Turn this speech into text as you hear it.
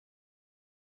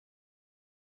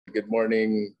good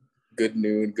morning, good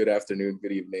noon, good afternoon,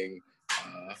 good evening,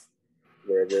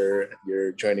 wherever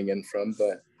you're joining in from.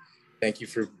 But thank you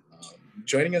for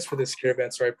joining us for this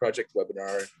Caravanserai project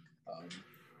webinar.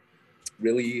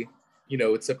 Really,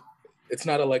 it's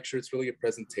not a lecture, it's really a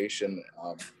presentation.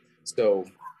 So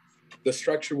the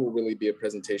structure will really be a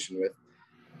presentation with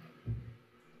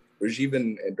Rajiv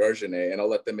and Darjane, and I'll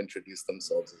let them introduce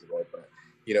themselves as well. But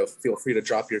feel free to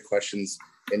drop your questions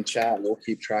in chat. We'll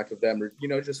keep track of them,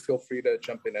 or just feel free to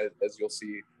jump in as you'll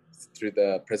see through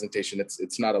the presentation.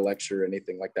 It's not a lecture or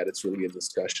anything like that. It's really a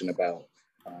discussion about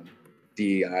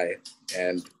DEI.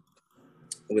 And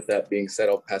with that being said,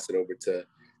 I'll pass it over to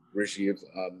Rajiv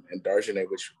and Darjane,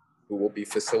 who will be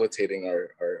facilitating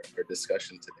our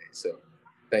discussion today. So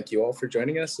thank you all for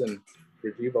joining us, and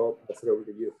Rajiv, I'll pass it over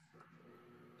to you.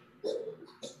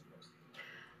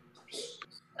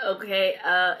 Okay,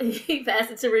 you pass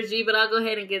it to Rajiv, but I'll go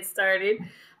ahead and get started.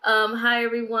 Hi,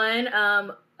 everyone.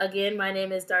 Again, my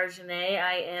name is Darjane.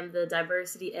 I am the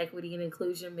Diversity, Equity, and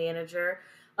Inclusion Manager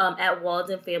at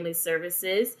Walden Family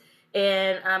Services.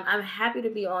 And I'm happy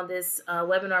to be on this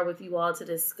webinar with you all to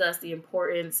discuss the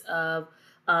importance of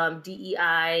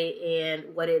DEI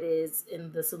and what it is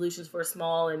in the solutions for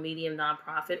small and medium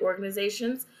nonprofit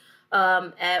organizations.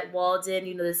 At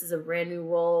Walden, this is a brand new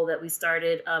role that we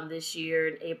started this year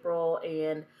in April.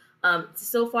 And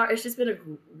so far, it's just been a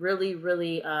really,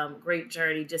 really great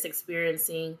journey, just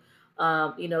experiencing,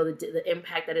 the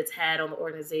impact that it's had on the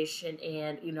organization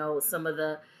and, some of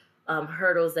the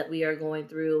hurdles that we are going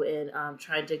through and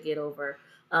trying to get over.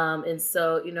 And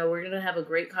so, we're going to have a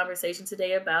great conversation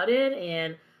today about it.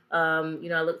 And,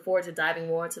 I look forward to diving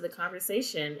more into the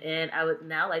conversation. And I would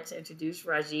now like to introduce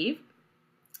Rajiv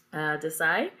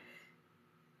Desai.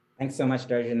 Thanks so much,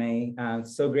 Darjane.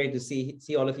 So great to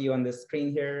see all of you on the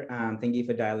screen here. Thank you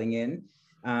for dialing in.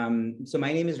 So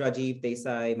my name is Rajiv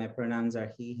Desai. My pronouns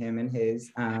are he, him, and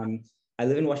his. I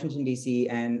live in Washington, D.C.,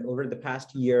 and over the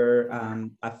past year,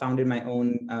 I founded my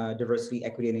own diversity,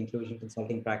 equity, and inclusion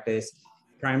consulting practice,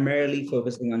 primarily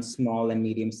focusing on small and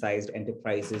medium-sized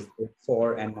enterprises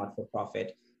for and not for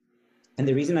profit. And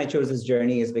the reason I chose this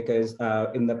journey is because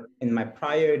in my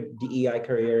prior DEI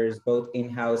careers, both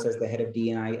in-house as the head of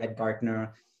DEI at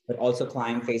Gartner, but also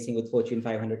client-facing with Fortune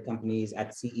 500 companies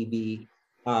at CEB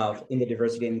in the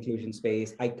diversity and inclusion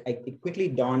space, it quickly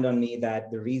dawned on me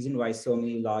that the reason why so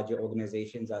many larger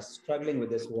organizations are struggling with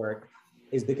this work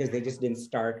is because they just didn't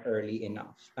start early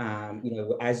enough.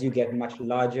 As you get much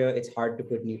larger, it's hard to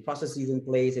put new processes in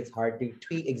place. It's hard to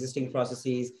tweak existing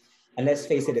processes. And let's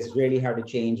face it, it's really hard to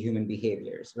change human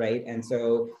behaviors, right? And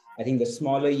so I think the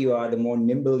smaller you are, the more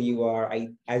nimble you are.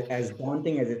 As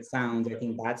daunting as it sounds, I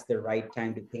think that's the right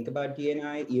time to think about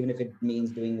D&I, even if it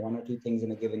means doing one or two things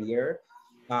in a given year.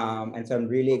 And so I'm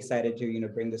really excited to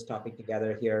bring this topic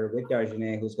together here with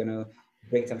Darjane, who's going to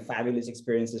bring some fabulous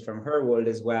experiences from her world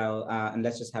as well. And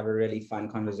let's just have a really fun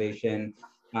conversation.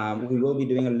 We will be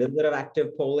doing a little bit of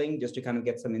active polling just to kind of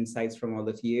get some insights from all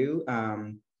of you.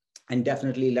 And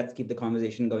definitely let's keep the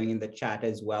conversation going in the chat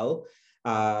as well.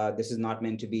 This is not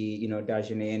meant to be,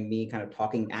 Darjane and me kind of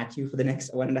talking at you for the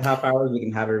next 1.5 hours. We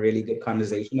can have a really good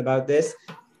conversation about this.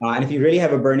 And if you really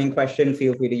have a burning question,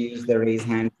 feel free to use the raise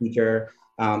hand feature.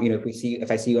 If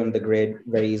I see you on the grid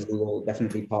very easily, we'll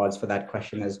definitely pause for that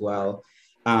question as well.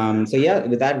 So yeah,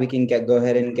 with that, we can go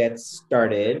ahead and get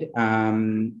started.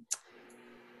 Darjane,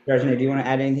 do you want to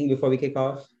add anything before we kick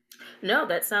off? No,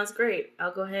 that sounds great.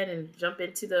 I'll go ahead and jump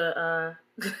into the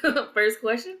first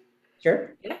question.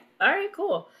 Sure. Yeah. All right,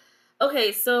 cool.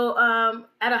 Okay, so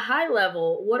at a high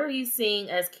level, what are you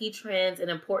seeing as key trends and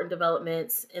important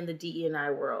developments in the DE&I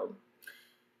world?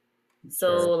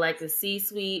 So Sure. like the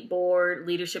C-suite, board,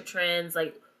 leadership trends,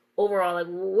 like overall, like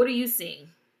what are you seeing?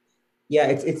 Yeah,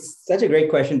 it's such a great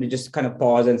question to just kind of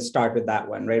pause and start with that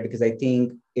one, right? Because I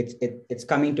think it's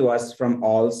coming to us from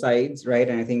all sides, right?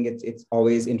 And I think it's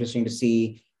always interesting to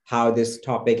see how this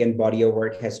topic and body of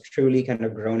work has truly kind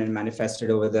of grown and manifested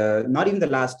over not even the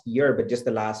last year, but just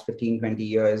the last 15, 20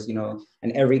 years,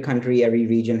 and every country, every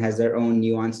region has their own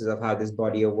nuances of how this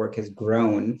body of work has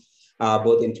grown,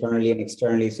 both internally and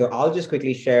externally. So I'll just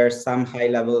quickly share some high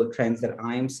level trends that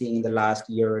I'm seeing in the last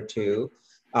year or two.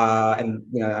 And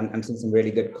I'm seeing some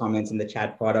really good comments in the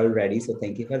chat pod already, so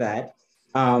thank you for that.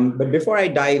 But before I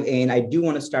dive in, I do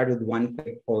want to start with one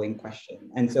quick polling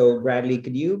question. And so Bradley,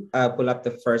 could you pull up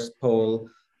the first poll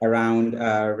around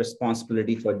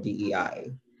responsibility for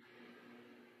DEI?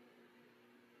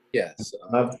 Yes.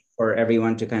 Love for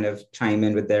everyone to kind of chime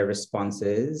in with their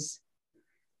responses.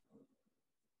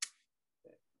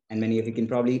 And many of you can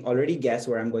probably already guess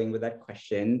where I'm going with that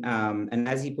question. And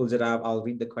as he pulls it up, I'll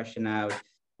read the question out.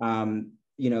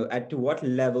 to what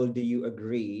level do you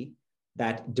agree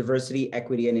that diversity,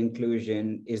 equity, and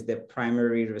inclusion is the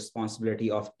primary responsibility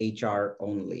of HR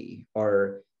only,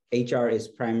 or HR is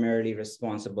primarily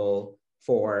responsible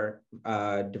for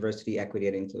diversity, equity,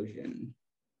 and inclusion?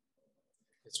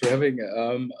 So we're having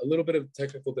a little bit of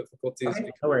technical difficulties.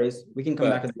 Okay, no worries. We can come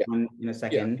back to that one in a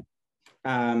second.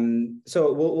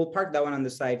 So we'll park that one on the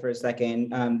side for a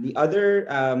second. The other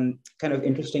kind of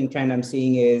interesting trend I'm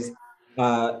seeing is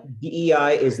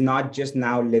DEI is not just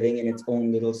now living in its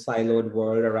own little siloed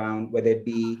world around whether it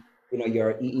be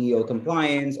your EEO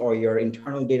compliance or your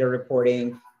internal data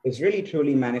reporting. It's really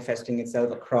truly manifesting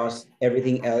itself across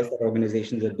everything else that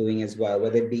organizations are doing as well,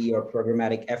 whether it be your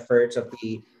programmatic efforts of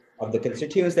the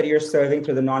constituents that you're serving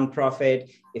through the nonprofit.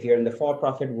 If you're in the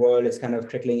for-profit world, it's kind of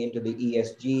trickling into the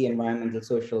ESG, environmental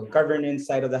social governance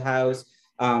side of the house.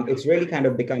 It's really kind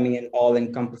of becoming an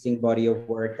all-encompassing body of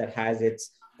work that has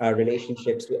its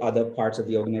relationships to other parts of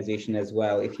the organization as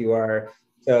well. If you are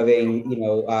serving,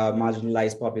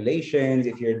 marginalized populations,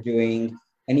 if you're doing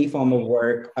any form of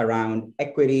work around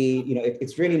equity,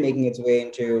 it's really making its way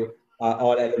into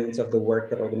all elements of the work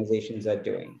that organizations are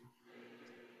doing.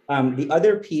 The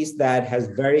other piece that has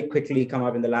very quickly come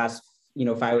up in the last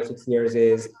 5 or 6 years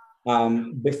is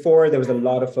before there was a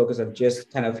lot of focus of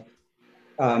just kind of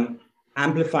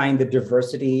amplifying the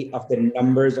diversity of the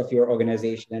numbers of your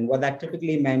organization. And what that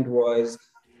typically meant was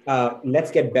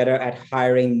let's get better at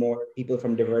hiring more people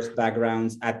from diverse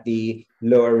backgrounds at the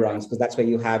lower rungs, because that's where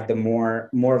you have the more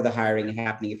of the hiring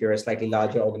happening if you're a slightly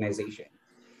larger organization.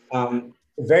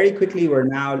 Very quickly, we're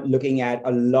now looking at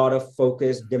a lot of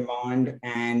focus, demand,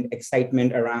 and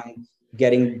excitement around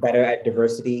getting better at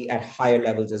diversity at higher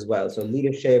levels as well. So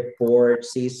leadership, board,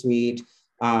 C-suite.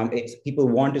 It's people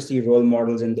want to see role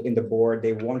models in the board.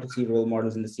 They want to see role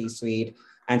models in the C-suite.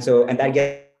 And that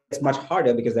gets much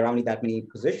harder because there are only that many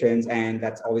positions. And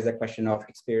that's always a question of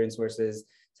experience versus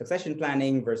succession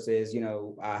planning versus,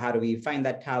 how do we find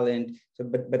that talent? So,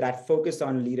 but that focus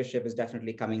on leadership is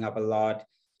definitely coming up a lot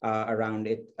around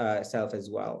itself as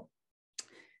well.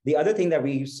 The other thing that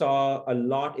we saw a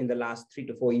lot in the last 3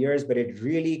 to 4 years, but it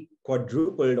really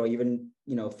quadrupled or even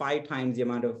 5 times the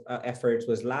amount of efforts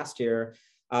was last year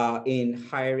in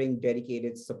hiring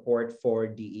dedicated support for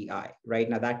DEI. Right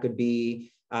now, that could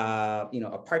be a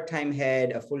part-time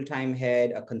head, a full-time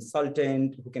head, a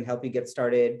consultant who can help you get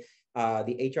started,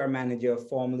 the HR manager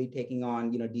formally taking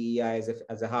on DEI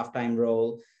as a half-time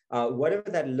role. Whatever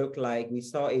that looked like, we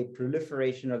saw a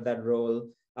proliferation of that role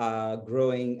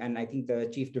growing. And I think the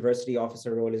chief diversity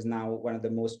officer role is now one of the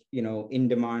most,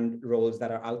 in-demand roles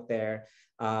that are out there.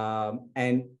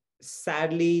 And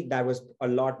sadly, that was a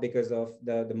lot because of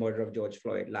the murder of George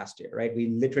Floyd last year, right?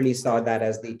 We literally saw that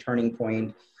as the turning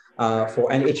point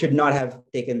and it should not have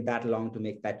taken that long to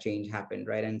make that change happen,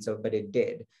 right? But it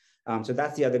did. So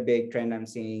that's the other big trend I'm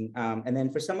seeing. And then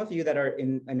for some of you that are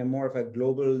in a more of a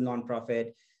global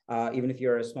nonprofit, even if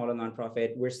you're a smaller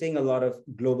nonprofit, we're seeing a lot of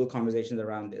global conversations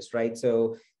around this, right?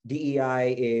 So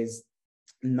DEI is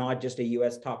not just a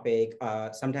US topic.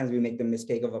 Sometimes we make the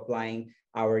mistake of applying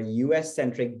our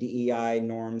US-centric DEI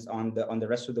norms on the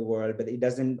rest of the world, but it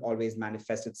doesn't always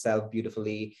manifest itself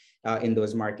beautifully in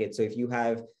those markets. So if you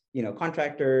have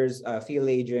contractors, field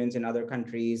agents in other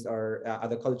countries or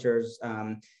other cultures,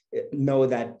 know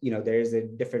that there is a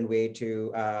different way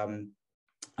to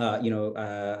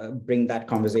bring that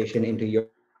conversation into your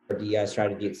DEI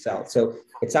strategy itself. So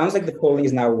it sounds like the polling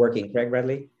is now working, correct,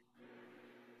 Bradley?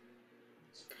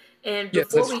 And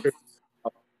before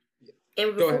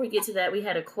we get to that, we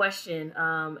had a question.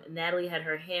 Natalie had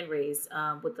her hand raised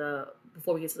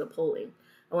before we get to the polling.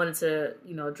 I wanted to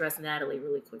address Natalie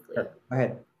really quickly. Sure. Go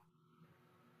ahead.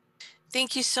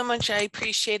 Thank you so much. I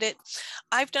appreciate it.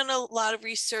 I've done a lot of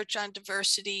research on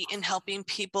diversity in helping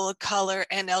people of color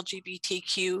and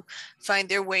LGBTQ find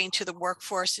their way into the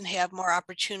workforce and have more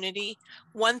opportunity.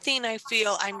 One thing I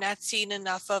feel I'm not seeing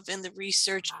enough of in the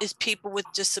research is people with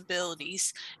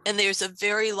disabilities. And there's a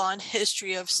very long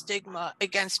history of stigma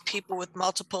against people with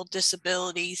multiple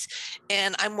disabilities.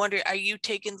 And I'm wondering, are you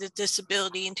taking the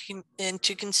disability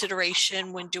into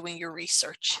consideration when doing your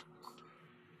research?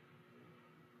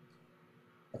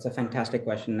 That's a fantastic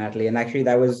question, Natalie. And actually,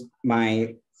 that was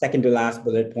my second to last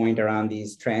bullet point around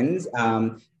these trends.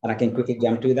 And I can quickly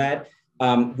jump to that.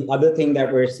 The other thing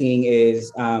that we're seeing is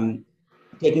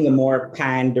taking a more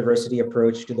pan-diversity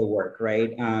approach to the work,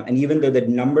 right? And even though the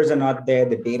numbers are not there,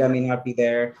 the data may not be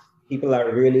there, people are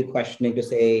really questioning to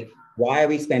say, why are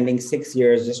we spending 6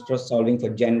 years just solving for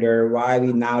gender? Why are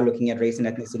we now looking at race and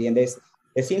ethnicity? And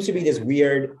there seems to be this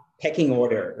weird pecking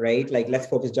order, right? Like, let's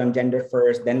focus on gender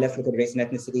first, then let's look at race and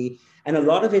ethnicity. And a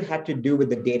lot of it had to do with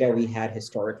the data we had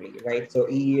historically, right? So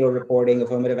EEO reporting,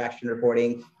 affirmative action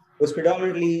reporting was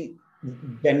predominantly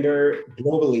gender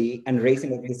globally and race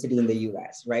and ethnicity in the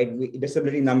US, right?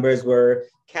 Disability numbers were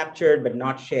captured but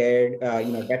not shared.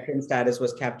 Veteran status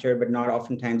was captured but not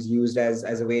oftentimes used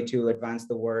as a way to advance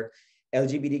the work.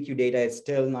 LGBTQ data is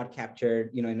still not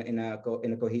captured, in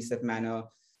a cohesive manner.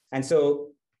 And so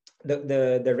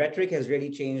the rhetoric has really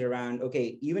changed around,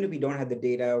 okay, even if we don't have the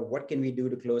data, what can we do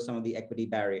to close some of the equity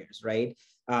barriers, right?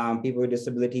 People with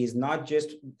disabilities, not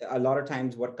just a lot of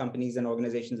times what companies and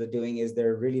organizations are doing is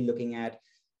they're really looking at,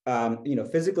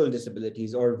 physical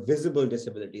disabilities or visible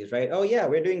disabilities, right? Oh yeah,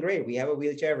 we're doing great. We have a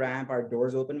wheelchair ramp, our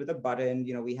doors open with a button,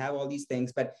 we have all these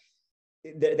things, but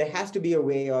there has to be a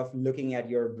way of looking at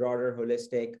your broader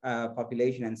holistic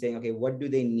population and saying, okay, what do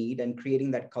they need? And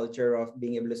creating that culture of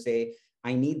being able to say,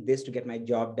 I need this to get my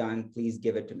job done, please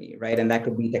give it to me, right? And that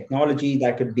could be technology,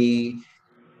 that could be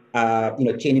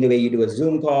changing the way you do a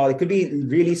Zoom call. It could be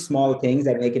really small things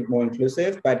that make it more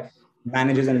inclusive, but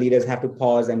managers and leaders have to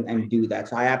pause and do that.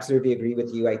 So I absolutely agree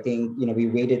with you. I think, we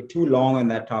waited too long on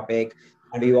that topic,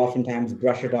 and we oftentimes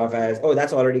brush it off as, oh,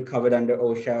 that's already covered under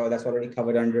OSHA, or that's already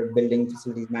covered under building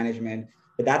facilities management,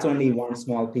 but that's only one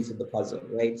small piece of the puzzle,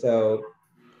 right? So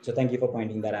thank you for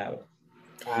pointing that out.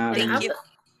 Thank you.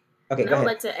 Okay, and go I would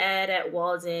ahead. like to add at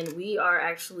Walden, we are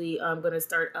actually going to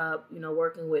start up,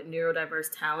 working with neurodiverse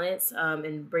talents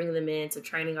and bringing them in to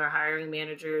training our hiring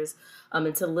managers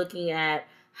into looking at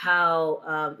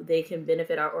how they can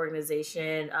benefit our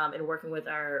organization and working with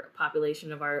our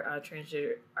population of our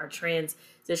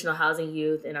transitional housing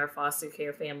youth and our foster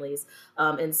care families.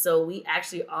 And so we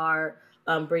actually are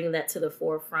bringing that to the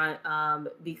forefront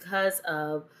because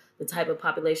of the type of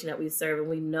population that we serve, and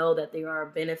we know that they are a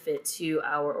benefit to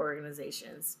our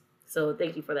organizations. So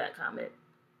thank you for that comment.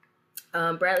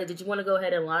 Bradley, did you want to go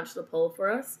ahead and launch the poll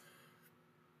for us?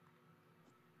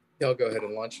 Yeah, I'll go ahead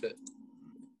and launch it.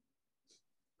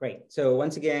 Great. So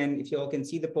once again, if you all can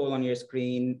see the poll on your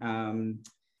screen,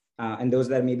 and those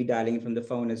that may be dialing in from the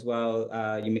phone as well,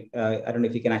 I don't know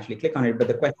if you can actually click on it, but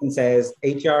the question says,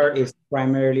 HR is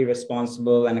primarily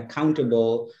responsible and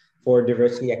accountable for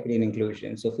diversity, equity, and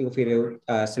inclusion. So feel free to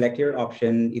select your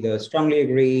option, either strongly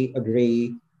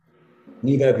agree,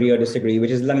 neither agree or disagree,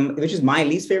 which is my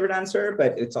least favorite answer,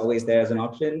 but it's always there as an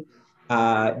option.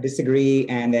 Disagree,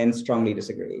 and then strongly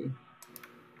disagree.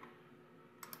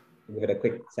 Give it a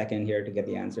quick second here to get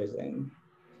the answers in.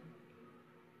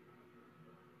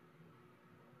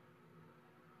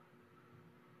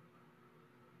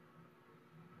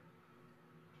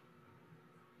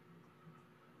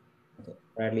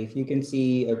 Bradley, if you can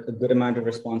see a good amount of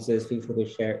responses, feel free to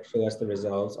show us the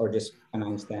results or just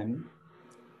announce them.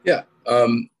 Yeah.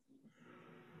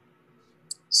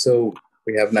 So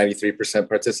we have 93%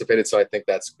 participated, so I think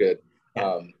that's good.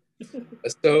 Yeah.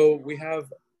 So we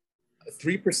have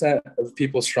 3% of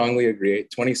people strongly agree,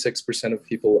 26% of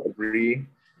people agree,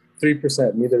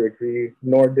 3% neither agree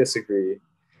nor disagree,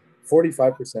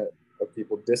 45% of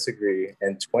people disagree,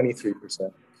 and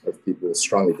 23% of people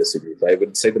strongly disagree. So I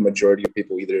would say the majority of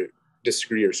people either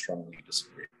disagree or strongly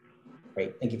disagree.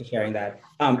 Great, thank you for sharing that.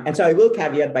 And so I will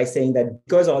caveat by saying that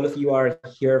because all of you are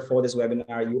here for this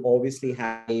webinar, you obviously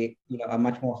have a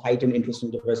much more heightened interest in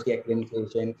diversity, equity, and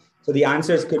inclusion. So the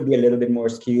answers could be a little bit more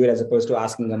skewed as opposed to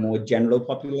asking a more general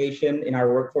population in our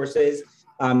workforces.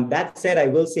 That said, I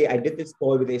will say I did this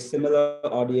poll with a similar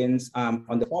audience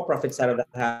on the for-profit side of the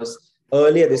house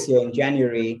earlier this year in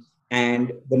January,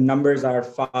 and the numbers are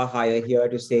far higher here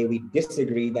to say we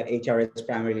disagree that HR is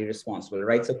primarily responsible,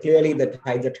 right? So clearly the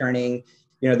tides are turning,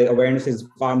 the awareness is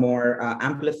far more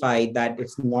amplified that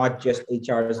it's not just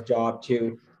HR's job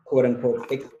to quote unquote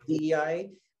fix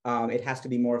DEI. It has to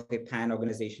be more of a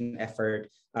pan-organization effort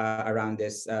around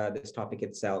this topic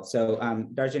itself. So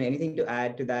Darjan, anything to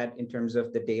add to that in terms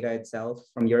of the data itself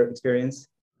from your experience?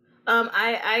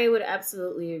 I would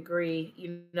absolutely agree.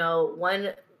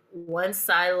 One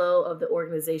silo of the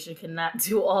organization cannot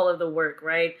do all of the work,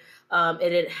 right? And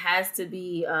it has to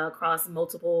be across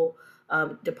multiple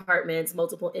departments,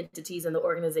 multiple entities in the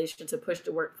organization to push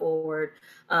the work forward.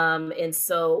 And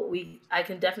so I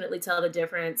can definitely tell the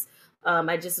difference.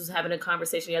 I just was having a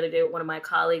conversation the other day with one of my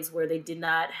colleagues where they did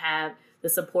not have the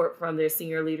support from their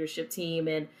senior leadership team.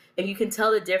 And you can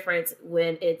tell the difference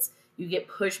when you get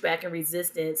pushback and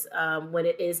resistance when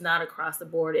it is not across the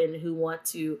board and who want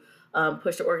to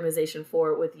push the organization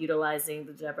forward with utilizing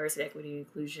the diversity, equity, and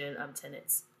inclusion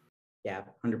tenets. Yeah,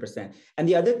 100%. And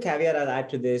the other caveat I'll add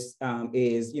to this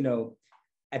is,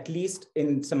 at least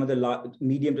in some of the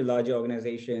medium to larger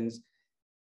organizations,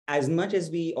 as much as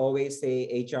we always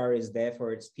say HR is there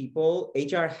for its people,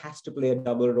 HR has to play a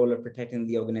double role of protecting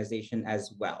the organization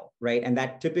as well, right? And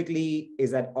that typically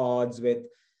is at odds with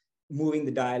moving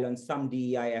the dial on some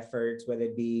DEI efforts, whether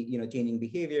it be, changing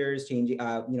behaviors, changing,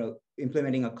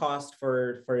 implementing a cost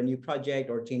for a new project,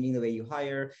 or changing the way you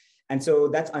hire. And so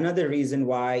that's another reason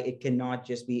why it cannot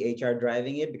just be HR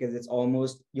driving it, because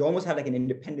you almost have like an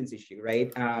independence issue,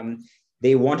 right?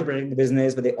 They want to protect the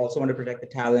business, but they also want to protect the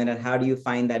talent. And how do you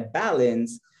find that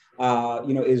balance,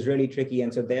 is really tricky.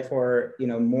 And so therefore,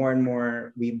 more and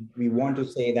more, we want to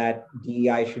say that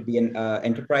DEI should be an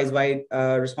enterprise-wide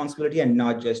responsibility and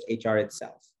not just HR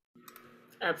itself.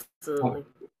 Absolutely.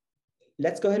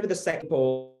 Let's go ahead with the second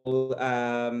poll,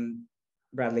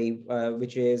 Bradley,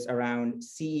 which is around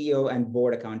CEO and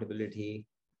board accountability.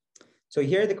 So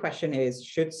here the question is,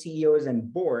 should CEOs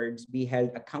and boards be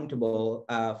held accountable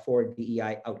for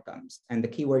DEI outcomes? And the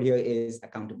keyword here is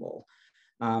accountable.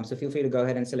 So feel free to go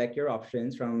ahead and select your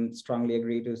options from strongly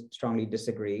agree to strongly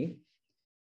disagree.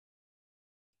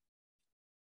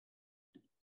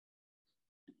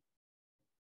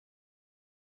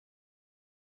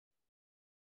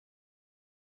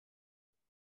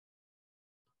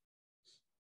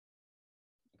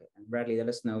 Bradley, let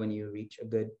us know when you reach a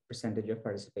good percentage of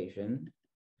participation.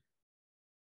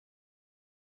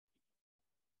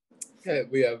 Yeah,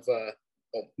 we have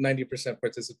 90%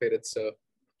 participated, so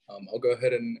I'll go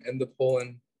ahead and end the poll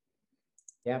and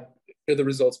share the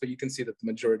results, but you can see that the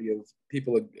majority of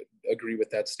people agree with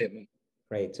that statement.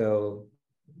 Right, so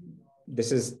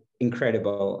this is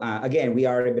incredible. Again, we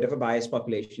are a bit of a biased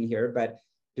population here, but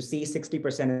to see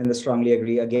 60% in the strongly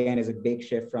agree, again, is a big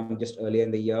shift from just earlier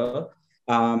in the year.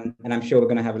 And I'm sure we're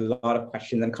going to have a lot of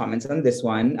questions and comments on this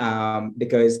one,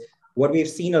 because what we've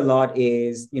seen a lot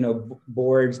is,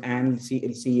 boards and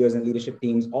CEOs and leadership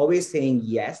teams always saying,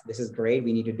 yes, this is great.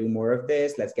 We need to do more of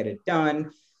this. Let's get it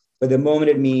done. But the moment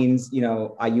it means,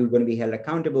 are you going to be held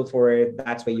accountable for it?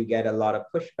 That's where you get a lot of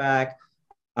pushback.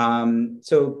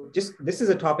 So this is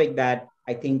a topic that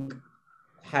I think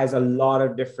has a lot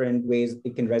of different ways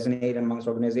it can resonate amongst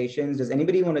organizations. Does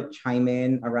anybody want to chime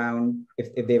in around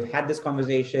if they've had this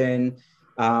conversation?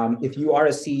 If you are a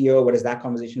CEO, what does that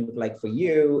conversation look like for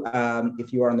you?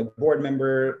 If you are on the board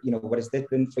member, what has this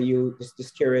been for you?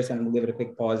 Just curious, and we'll give it a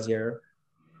quick pause here.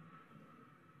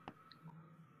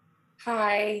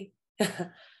 Hi. Hi,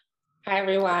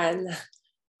 everyone.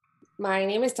 My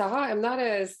name is Taha. I'm not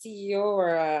a CEO or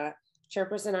a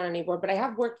chairperson on any board, but I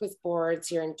have worked with boards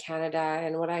here in Canada.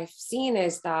 And what I've seen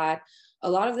is that a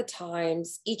lot of the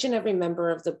times, each and every member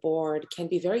of the board can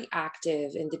be very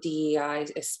active in the DEI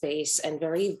space and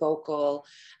very vocal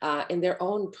in their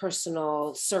own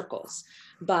personal circles.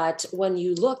 But when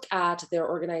you look at their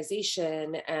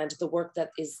organization and the work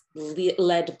that is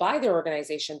led by their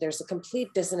organization, there's a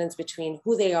complete dissonance between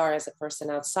who they are as a person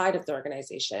outside of the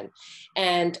organization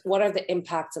and what are the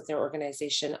impacts of their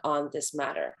organization on this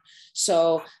matter.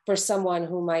 So for someone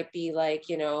who might be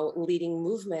leading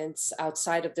movements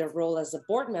outside of their role as a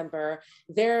board member,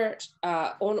 their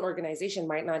own organization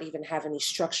might not even have any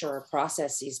structure or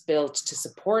processes built to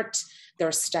support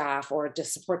their staff or to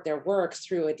support their work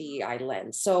through a DEI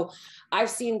lens. So I've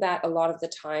seen that a lot of the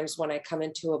times when I come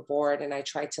into a board and I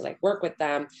try to work with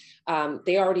them,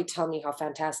 they already tell me how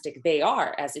fantastic they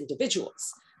are as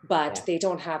individuals, but they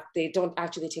don't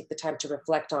actually take the time to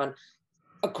reflect on,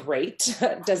 great,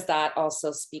 does that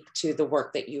also speak to the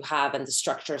work that you have and the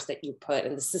structures that you put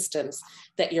and the systems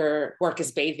that your work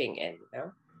is bathing in,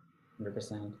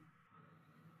 100%.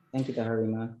 Thank you,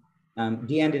 Taharima.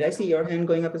 Deanne, did I see your hand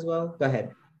going up as well? Go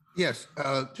ahead. Yes,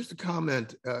 just a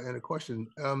comment and a question.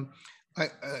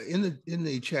 In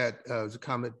the chat was a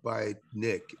comment by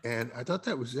Nick, and I thought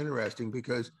that was interesting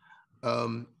because,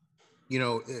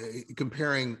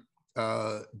 comparing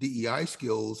DEI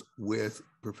skills with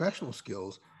professional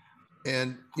skills,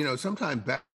 and sometime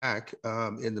back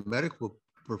in the medical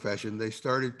profession, they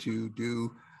started to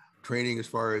do training as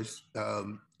far as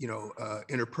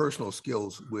interpersonal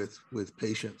skills with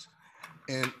patients.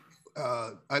 And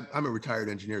I'm a retired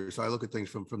engineer, so I look at things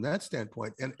from that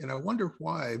standpoint. And I wonder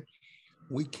why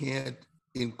we can't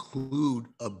include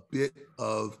a bit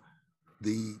of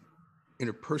the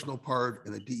interpersonal part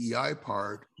and the DEI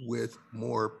part with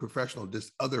more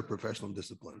other professional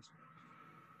disciplines.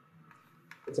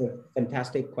 It's a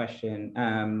fantastic question.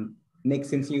 Nick,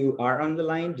 since you are on the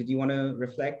line, did you want to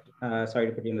reflect? Sorry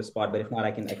to put you on the spot, but if not,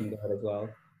 I can go ahead as well.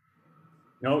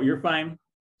 No, you're fine.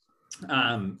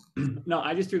 No,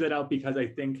 I just threw that out because I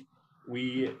think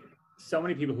so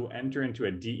many people who enter into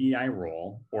a DEI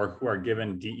role or who are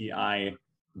given DEI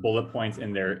bullet points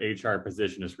in their HR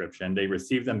position description, they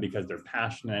receive them because they're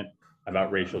passionate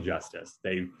about racial justice.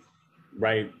 They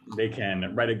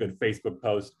can write a good Facebook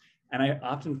post. And I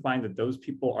often find that those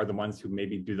people are the ones who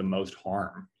maybe do the most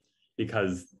harm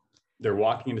because they're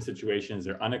walking into situations,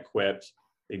 they're unequipped,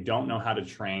 they don't know how to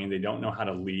train, they don't know how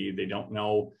to lead, they don't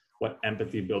know what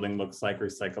empathy building looks like or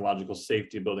psychological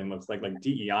safety building looks like. Like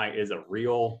DEI is a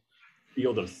real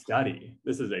field of study.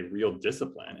 This is a real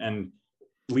discipline. And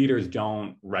leaders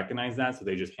don't recognize that, so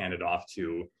they just hand it off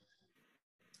to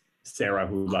Sarah,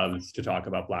 who loves to talk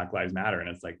about Black Lives Matter. And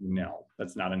it's like, no,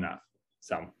 that's not enough.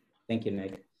 So thank you,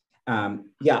 Nick.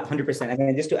 Yeah, 100%. I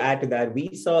mean, just to add to that,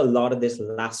 we saw a lot of this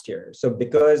last year. So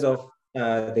because of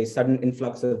the sudden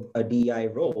influx of DEI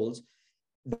roles,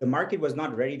 the market was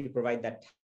not ready to provide that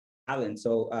talent.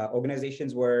 So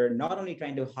organizations were not only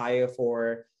trying to hire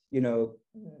for,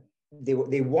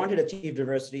 they wanted a chief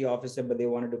diversity officer, but they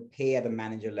wanted to pay at the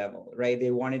manager level, right?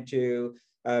 They wanted to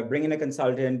bring in a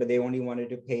consultant, but they only wanted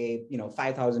to pay,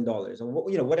 $5,000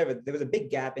 or whatever. There was a big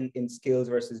gap in skills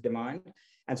versus demand.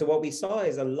 And so what we saw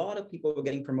is a lot of people were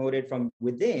getting promoted from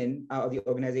within the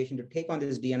organization to take on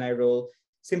this D&I role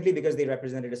simply because they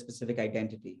represented a specific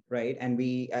identity, right? And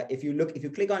if you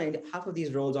click on half of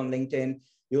these roles on LinkedIn,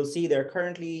 you'll see they're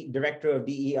currently director of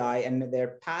DEI, and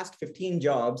their past 15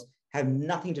 jobs have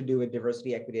nothing to do with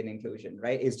diversity, equity, and inclusion,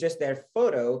 right? It's just their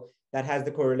photo that has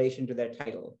the correlation to their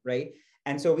title, right?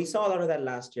 And so we saw a lot of that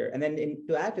last year. And then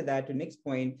to add to that, to Nick's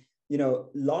point, a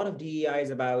lot of DEI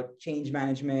is about change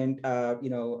management,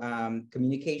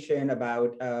 communication,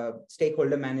 about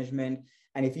stakeholder management.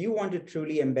 And if you want to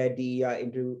truly embed DEI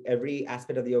into every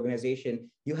aspect of the organization,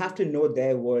 you have to know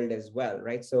their world as well,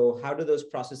 right? So how do those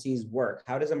processes work?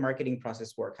 How does a marketing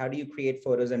process work? How do you create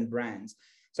photos and brands?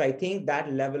 So I think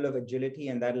that level of agility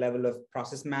and that level of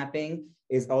process mapping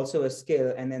is also a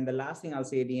skill. And then the last thing I'll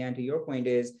say, Deanne, to your point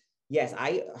is, yes,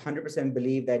 I 100%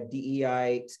 believe that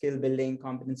DEI, skill building,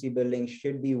 competency building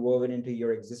should be woven into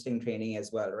your existing training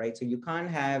as well, right? So you can't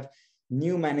have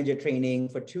new manager training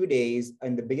for 2 days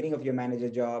in the beginning of your manager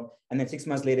job, and then 6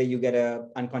 months later, you get a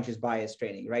unconscious bias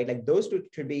training, right? Like those two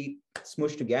should be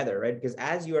smooshed together, right? Because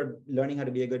as you are learning how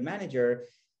to be a good manager,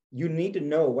 you need to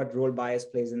know what role bias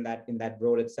plays in that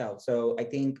role itself. So I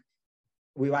think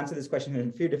we've answered this question in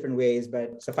a few different ways,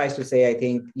 but suffice to say, I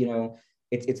think,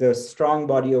 it's a strong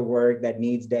body of work that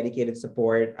needs dedicated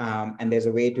support, and there's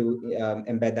a way to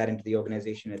embed that into the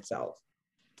organization itself.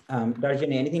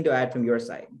 Darjani, anything to add from your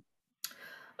side?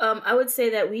 I would say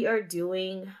that we are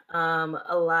doing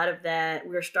a lot of that.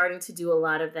 We're starting to do a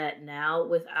lot of that now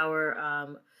with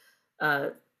our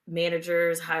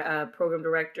managers, program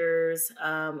directors.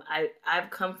 I've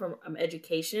come from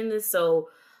education, so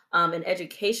in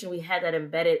education, we had that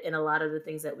embedded in a lot of the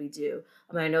things that we do.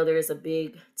 I mean, I know there is a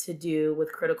big to do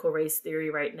with critical race theory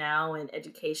right now in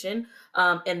education,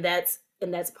 and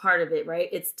that's part of it, right?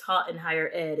 It's taught in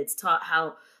higher ed. It's taught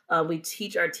how we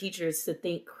teach our teachers to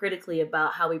think critically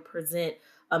about how we present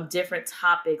different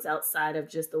topics outside of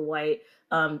just the white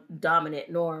dominant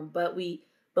norm. But we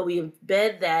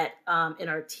embed that in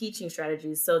our teaching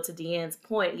strategies. So to Deanne's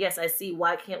point, yes, I see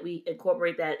why can't we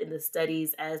incorporate that in the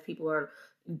studies as people are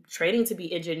training to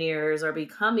be engineers or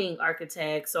becoming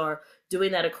architects or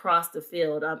doing that across the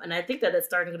field. And I think that that's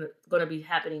going to be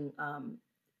happening.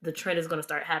 The trend is going to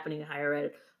start happening in higher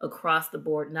ed across the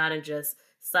board, not in just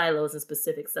silos and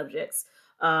specific subjects.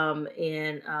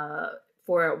 And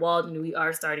for Walden, we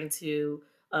are starting to,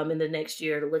 in the next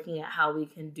year, looking at how we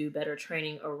can do better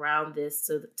training around this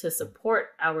to support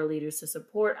our leaders, to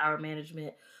support our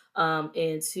management,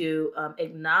 and to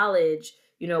acknowledge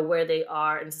where they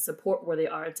are and to support where they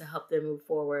are and to help them move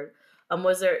forward.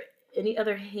 Was there any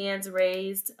other hands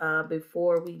raised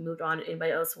before we moved on?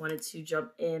 Anybody else wanted to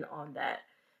jump in on that?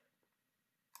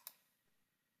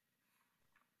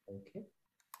 Okay.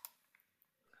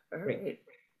 All right.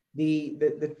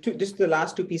 Just the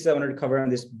last two pieces I wanted to cover on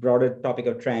this broader topic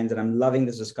of trends, and I'm loving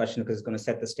this discussion because it's going to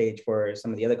set the stage for some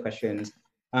of the other questions.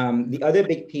 The other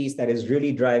big piece that is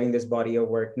really driving this body of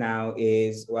work now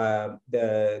is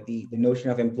the notion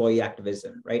of employee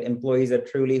activism, right? Employees are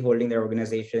truly holding their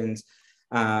organizations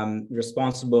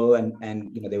responsible,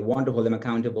 and they want to hold them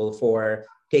accountable for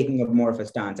taking up more of a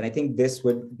stance. And I think this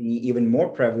would be even more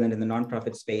prevalent in the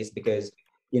nonprofit space because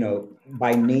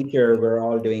by nature, we're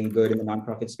all doing good in the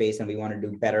nonprofit space, and we want to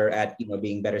do better at,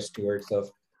 being better stewards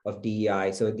of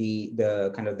DEI. So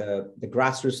the kind of the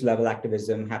grassroots level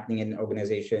activism happening in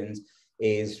organizations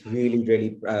is really,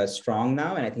 really strong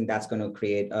now. And I think that's going to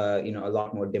create, a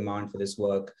lot more demand for this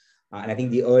work. And I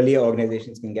think the earlier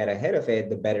organizations can get ahead of it,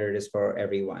 the better it is for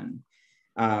everyone.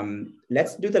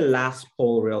 Let's do the last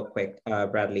poll real quick,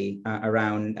 Bradley,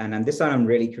 around, and this one I'm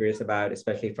really curious about,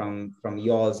 especially from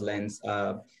y'all's lens.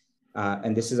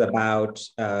 And this is about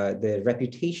the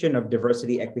reputation of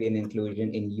diversity, equity, and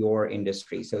inclusion in your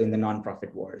industry, so in the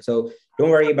nonprofit world. So don't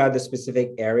worry about the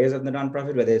specific areas of the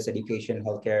nonprofit, whether it's education,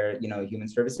 healthcare, human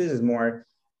services. Is more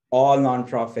all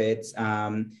nonprofits.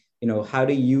 How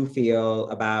do you feel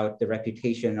about the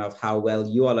reputation of how well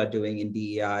you all are doing in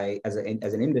DEI as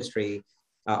an industry,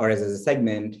 or as a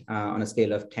segment, on a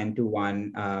scale of 10 to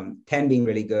 1, 10 being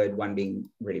really good, 1 being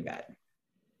really bad?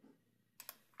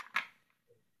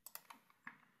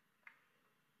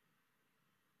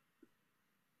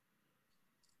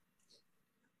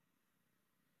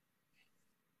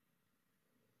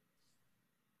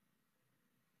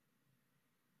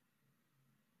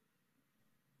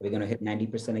 Are we going to hit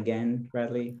 90% again,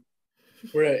 Bradley?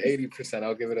 We're at 80%.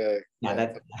 I'll give it a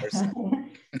that's couple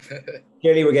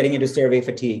clearly we're getting into survey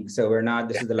fatigue, so we're not.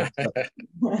 This is the last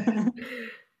one.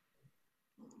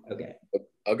 Okay.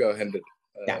 I'll go ahead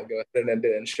and end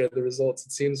it and share the results.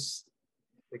 It seems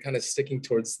we're kind of sticking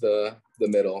towards the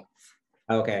middle.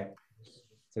 Okay.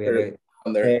 So we have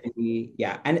on there.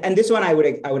 Yeah, and this one I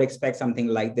would expect something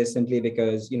like this, simply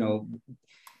because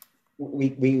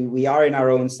we are in our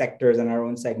own sectors and our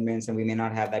own segments, and we may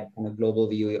not have that kind of global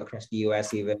view across the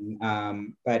US even.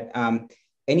 But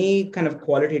any kind of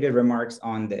qualitative remarks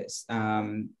on this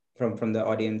from the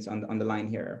audience on the line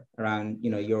here around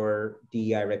your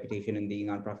DEI reputation in the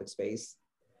nonprofit space?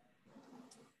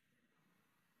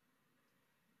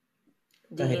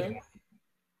 Dean?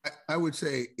 I would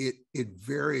say it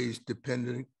varies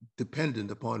dependent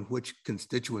upon which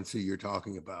constituency you're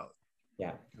talking about.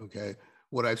 Yeah. Okay.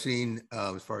 What I've seen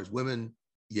as far as women,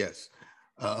 yes.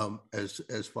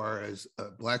 As far as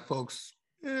Black folks,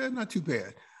 not too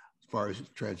bad. As far as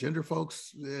transgender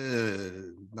folks,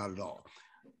 not at all.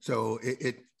 So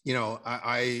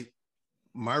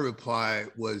my reply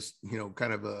was,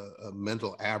 kind of a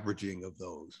mental averaging of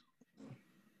those.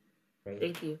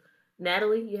 Thank you.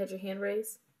 Natalie, you had your hand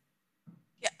raised.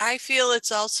 Yeah, I feel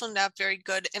it's also not very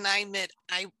good. And I admit,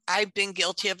 I've been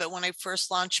guilty of it when I first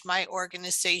launched my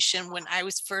organization, when I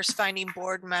was first finding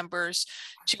board members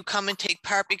to come and take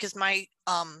part, because my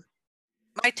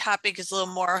topic is a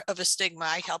little more of a stigma.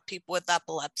 I help people with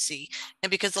epilepsy.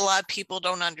 And because a lot of people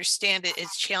don't understand it,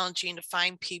 it's challenging to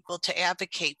find people to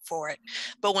advocate for it.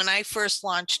 But when I first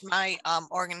launched my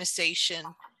organization,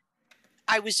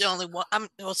 I was the only one.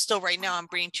 Still right now, I'm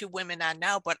bringing 2 women on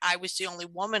now, but I was the only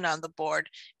woman on the board.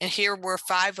 And here were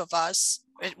 5 of us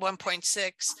at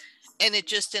 1.6, and it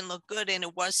just didn't look good. And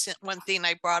it wasn't one thing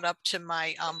I brought up to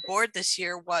my board this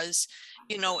year was,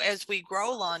 as we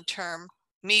grow long term,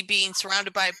 me being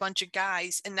surrounded by a bunch of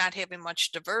guys and not having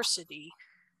much diversity,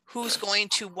 who's going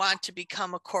to want to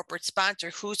become a corporate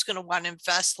sponsor? Who's going to want to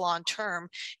invest long term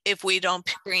if we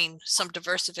don't bring some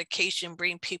diversification,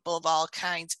 bring people of all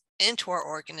kinds into our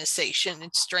organization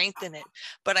and strengthen it?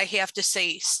 But I have to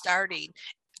say, starting,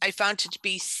 I found it to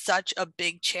be such a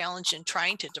big challenge in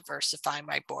trying to diversify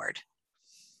my board.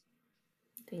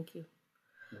 Thank you.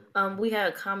 We had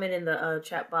a comment in the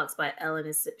chat box by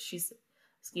Ellen.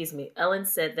 Ellen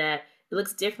said that it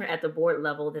looks different at the board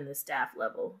level than the staff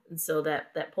level. And so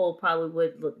that poll probably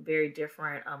would look very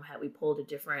different had we polled the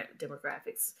different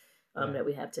demographics that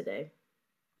we have today.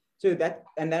 So that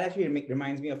actually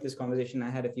reminds me of this conversation I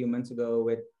had a few months ago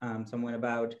with someone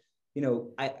about,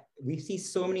 we see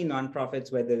so many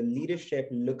nonprofits where the leadership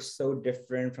looks so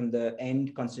different from the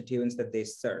end constituents that they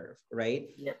serve, right?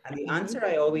 Yep. And the answer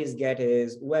I always get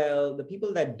is, well, the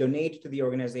people that donate to the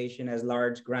organization as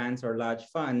large grants or large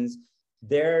funds,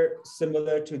 they're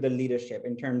similar to the leadership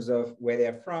in terms of where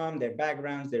they're from, their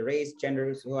backgrounds, their race,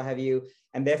 genders, what have you.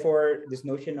 And therefore, this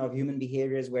notion of human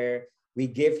behaviors where we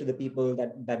give to the people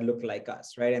that look like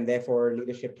us, right? And therefore,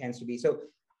 leadership tends to be so.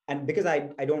 And because I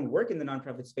don't work in the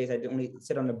nonprofit space, I only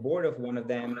sit on the board of one of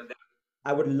them.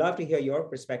 I would love to hear your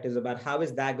perspectives about how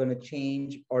is that going to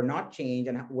change or not change,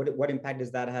 and what impact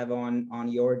does that have on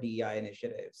your DEI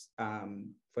initiatives?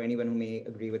 For anyone who may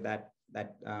agree with that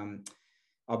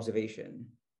observation.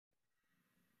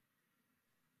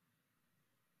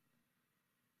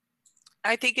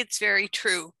 I think it's very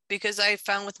true, because I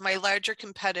found with my larger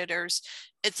competitors,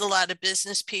 it's a lot of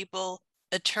business people,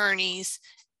 attorneys,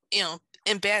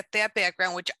 in that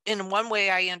background, which in one way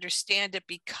I understand it,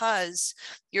 because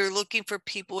you're looking for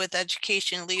people with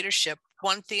education and leadership.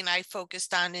 One thing I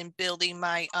focused on in building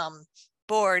my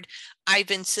board,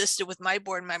 I've insisted with my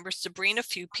board members to bring a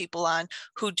few people on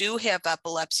who do have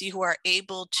epilepsy, who are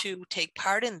able to take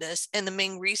part in this. And the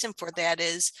main reason for that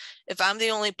is, if I'm the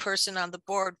only person on the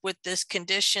board with this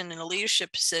condition in a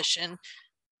leadership position,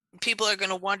 people are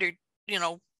going to wonder,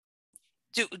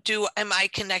 am I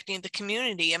connecting the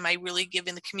community? Am I really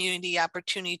giving the community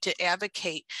opportunity to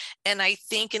advocate? And I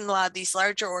think in a lot of these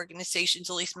larger organizations,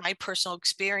 at least my personal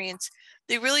experience,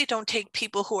 they really don't take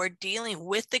people who are dealing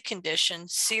with the condition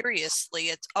seriously.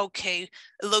 It's okay,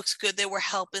 it looks good that we're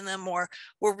helping them, or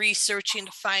we're researching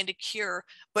to find a cure,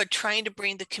 but trying to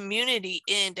bring the community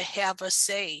in to have a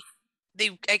say.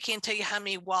 I can't tell you how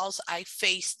many walls I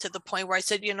faced to the point where I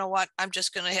said, you know what, I'm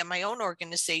just going to have my own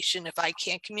organization if I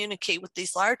can't communicate with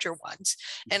these larger ones.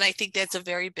 And I think that's a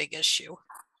very big issue.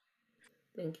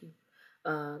 Thank you.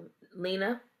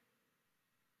 Lena?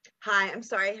 Hi, I'm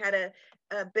sorry, I had a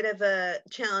bit of a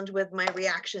challenge with my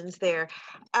reactions there.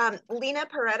 Lena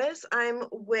Paredes, I'm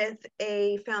with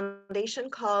a foundation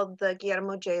called the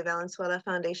Guillermo J. Valenzuela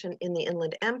Foundation in the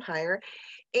Inland Empire,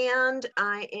 and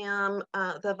I am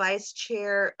the vice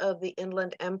chair of the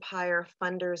Inland Empire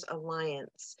Funders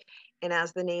Alliance. And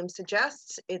as the name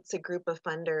suggests, it's a group of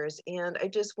funders. And I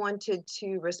just wanted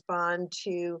to respond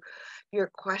to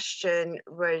your question,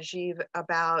 Rajiv,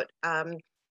 about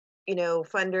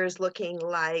funders looking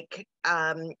like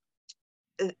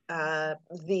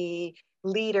the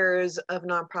leaders of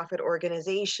nonprofit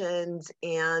organizations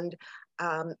and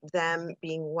them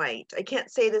being white. I can't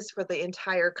say this for the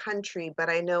entire country, but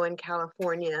I know in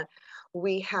California,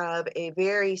 we have a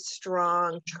very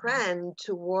strong trend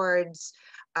towards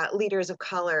leaders of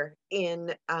color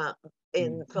in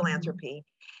philanthropy.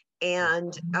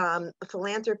 And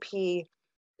philanthropy,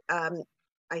 I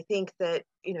think that,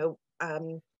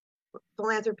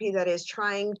 philanthropy that is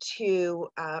trying to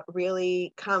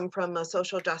really come from a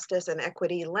social justice and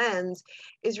equity lens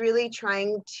is really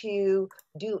trying to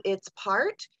do its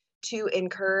part to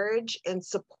encourage and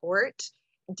support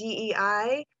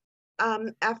DEI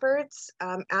efforts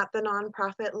at the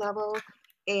nonprofit level,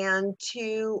 and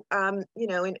to,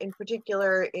 in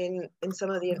particular in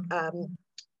some of the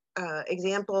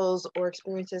examples or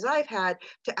experiences I've had,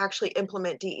 to actually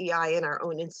implement DEI in our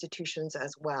own institutions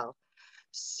as well.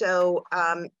 So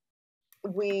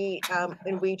we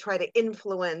try to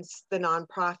influence the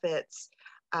nonprofits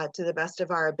to the best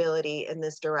of our ability in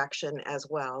this direction as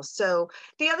well. So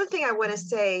the other thing I want to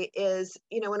say is,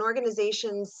 when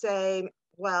organizations say,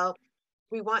 well,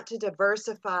 we want to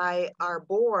diversify our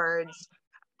boards,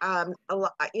 I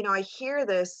hear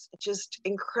this just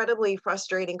incredibly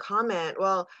frustrating comment.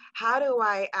 Well, how do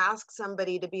I ask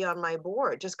somebody to be on my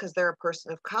board just because they're a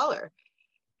person of color?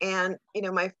 And,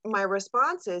 my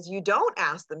response is, you don't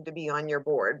ask them to be on your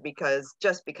board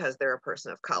just because they're a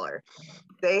person of color.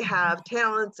 They have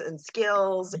talents and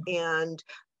skills and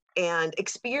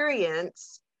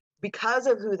experience because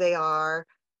of who they are,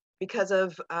 because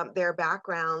of their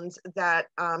backgrounds that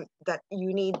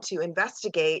you need to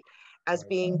investigate as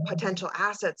being potential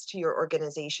assets to your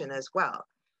organization as well.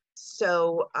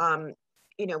 So,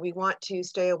 we want to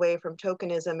stay away from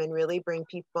tokenism and really bring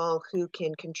people who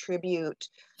can contribute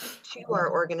to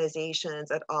our organizations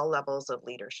at all levels of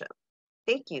leadership.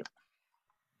 Thank you.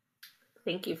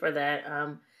 Thank you for that.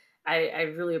 I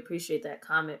really appreciate that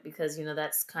comment, because,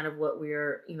 that's kind of what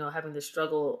we're, having to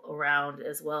struggle around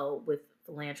as well with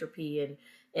philanthropy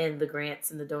and the grants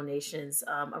and the donations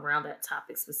around that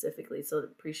topic specifically. So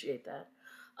appreciate that.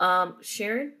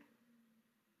 Sharon?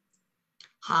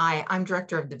 Hi, I'm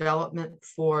Director of Development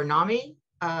for NAMI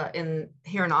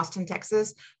here in Austin,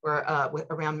 Texas. We're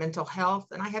around mental health.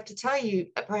 And I have to tell you,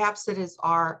 perhaps it is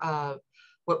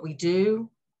what we do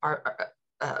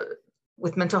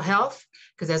with mental health,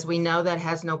 because as we know, that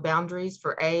has no boundaries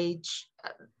for age,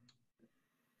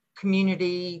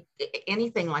 community,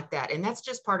 anything like that. And that's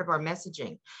just part of our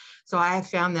messaging. So I have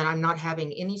found that I'm not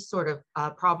having any sort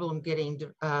of problem getting,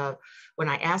 when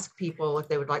I ask people if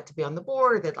they would like to be on the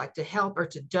board, or they'd like to help or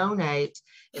to donate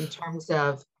in terms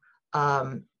of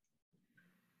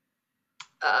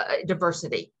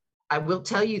diversity. I will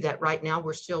tell you that right now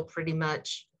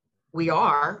we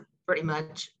are pretty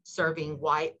much serving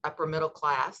white upper middle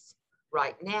class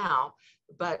right now,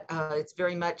 but it's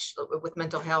very much with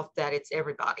mental health that it's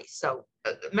everybody. So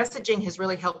messaging has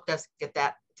really helped us get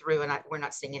that through, and we're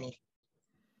not seeing any,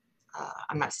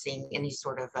 I'm not seeing any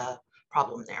sort of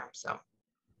problem there, so.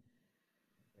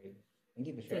 Great. Thank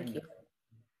you for sharing. Thank you.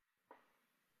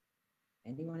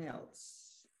 Anyone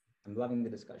else? I'm loving the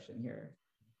discussion here.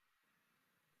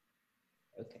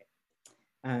 Okay.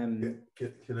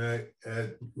 Can I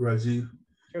add, Rajiv?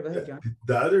 Sure, go ahead, John.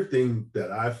 The other thing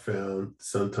that I found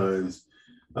sometimes,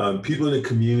 people in the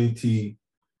community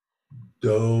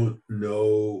don't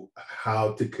know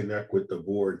how to connect with the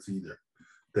boards either.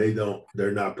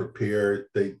 They're not prepared.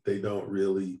 They don't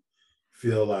really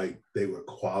feel like they would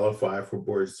qualify for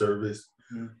board service.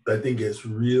 Mm-hmm. I think it's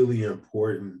really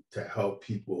important to help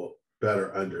people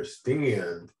better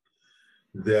understand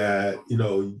that, you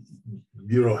know,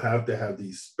 you don't have to have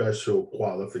these special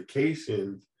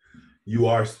qualifications. You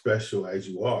are special as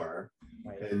you are,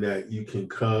 right. And that you can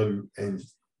come and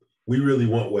we really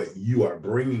want what you are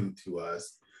bringing to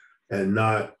us and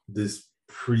not this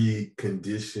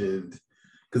preconditioned.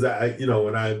 Because I, you know,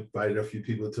 when I invited a few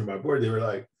people to my board, they were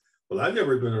like, well, I've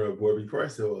never been on a board before. I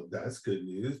said, well, that's good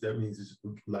news. That means it's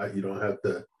like you don't have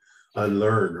to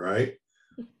unlearn, right?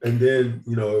 And then,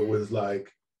 you know, it was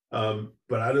like,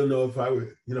 but I don't know if I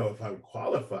would, you know, if I'm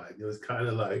qualified. It was kind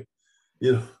of like,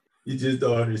 you know, you just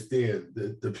don't understand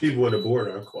that the people on the board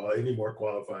aren't any more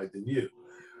qualified than you.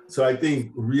 So I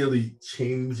think really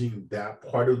changing that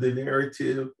part of the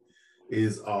narrative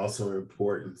is also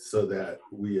important so that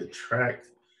we attract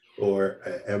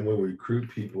and when we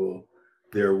recruit people,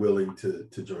 they're willing to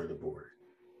join the board.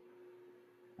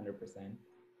 100%.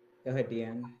 Go ahead,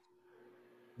 Deanne.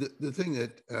 The thing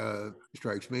that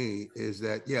strikes me is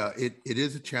that, yeah, it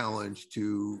is a challenge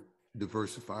to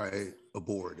diversify a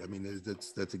board. I mean,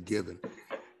 that's a given.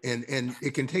 And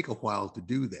it can take a while to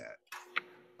do that.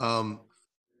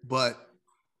 But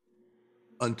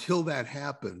until that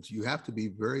happens, you have to be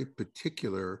very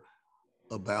particular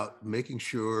about making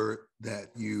sure that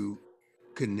you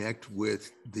connect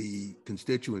with the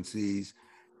constituencies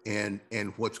and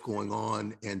what's going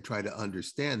on and try to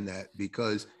understand that,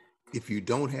 because if you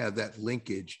don't have that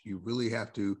linkage, you really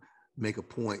have to make a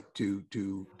point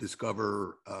to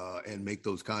discover and make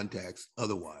those contacts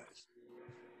otherwise.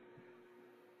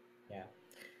 Yeah.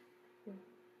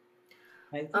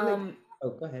 I feel like, oh,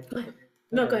 go ahead.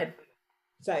 No, go ahead.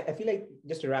 So I feel like,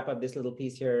 just to wrap up this little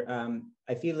piece here,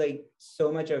 I feel like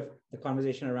so much of the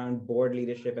conversation around board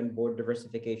leadership and board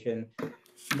diversification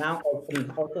now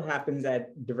also happens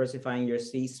at diversifying your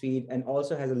C-suite, and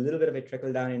also has a little bit of a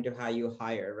trickle down into how you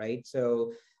hire, right?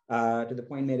 So to the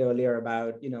point made earlier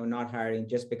about, you know, not hiring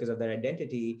just because of their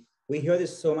identity, we hear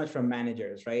this so much from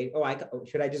managers, right? Oh,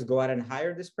 should I just go out and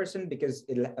hire this person because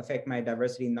it'll affect my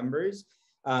diversity numbers?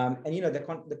 And you know,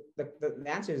 the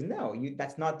answer is no.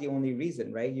 That's not the only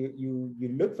reason, right? You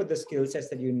look for the skill sets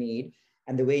that you need,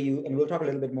 and the way and we'll talk a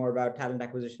little bit more about talent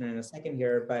acquisition in a second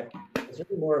here, but it's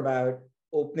really more about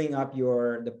opening up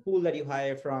the pool that you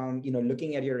hire from, you know,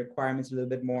 looking at your requirements a little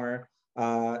bit more,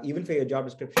 even for your job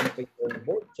description, for your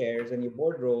board chairs and your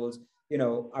board roles. You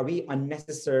know, are we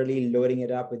unnecessarily loading it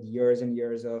up with years and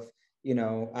years of, you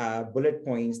know, bullet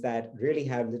points that really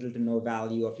have little to no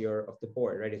value of the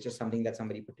board, right? It's just something that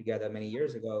somebody put together many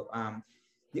years ago.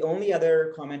 The only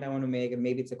other comment I want to make, and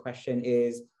maybe it's a question,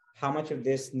 is how much of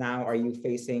this now are you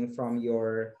facing from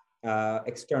your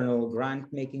external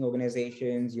grant-making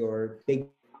organizations, your big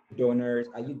donors?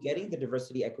 Are you getting the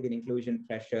diversity, equity, and inclusion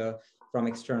pressure from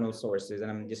external sources? And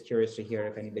I'm just curious to hear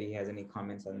if anybody has any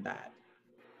comments on that.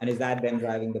 And is that then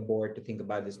driving the board to think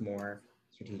about this more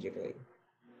strategically?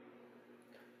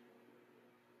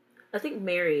 I think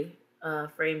Mary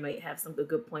Frame might have some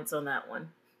good points on that one.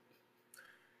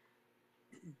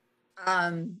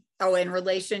 In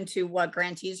relation to what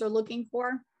grantees are looking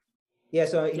for? Yeah,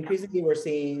 so increasingly we're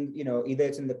seeing, you know, either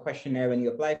it's in the questionnaire when you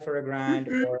apply for a grant,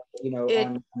 or, you know,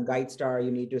 on GuideStar,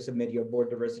 you need to submit your board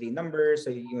diversity numbers so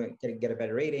you can get a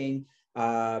better rating.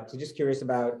 So just curious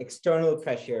about external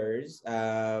pressures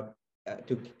to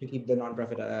keep the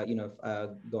nonprofit,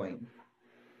 going.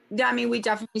 Yeah, I mean, we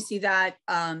definitely see that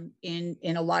in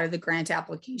a lot of the grant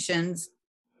applications,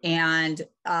 and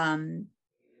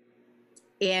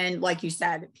like you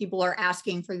said, people are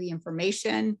asking for the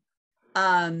information.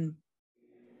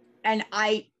 And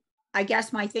I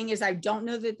guess my thing is, I don't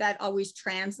know that always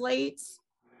translates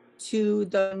to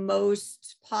the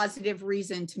most positive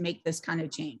reason to make this kind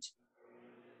of change.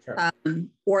 Sure.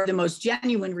 Or the most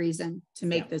genuine reason to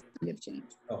make this kind of change.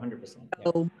 100%.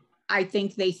 So I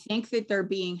think they think that they're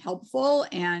being helpful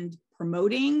and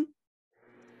promoting,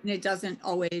 and it doesn't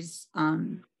always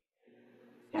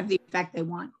have the effect they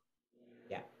want.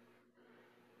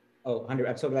 Oh, 100.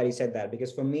 I'm so glad you said that,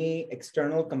 because for me,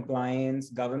 external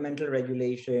compliance, governmental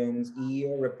regulations,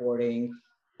 EEO reporting,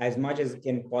 as much as it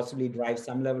can possibly drive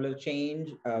some level of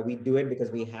change, we do it because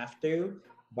we have to.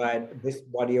 But this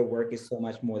body of work is so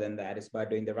much more than that. It's about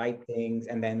doing the right things.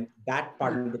 And then that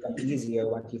part will become easier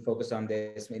once you focus on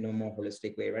this in a more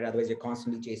holistic way, right? Otherwise, you're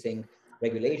constantly chasing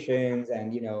regulations.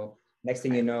 And, you know, next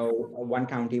thing you know, one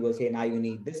county will say, now you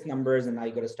need this numbers, and now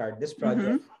you got to start this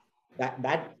project.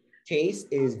 That chase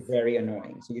is very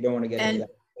annoying. So you don't want to get into that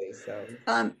place.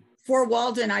 So for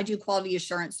Walden, I do quality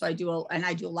assurance. So I do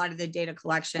a lot of the data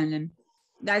collection. And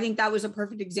I think that was a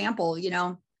perfect example. You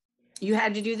know, you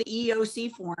had to do the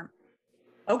EEOC form.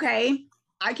 Okay,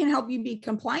 I can help you be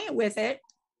compliant with it,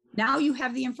 Now you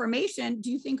have the information.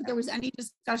 Do you think there was any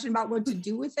discussion about what to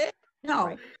do with it?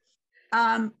 No.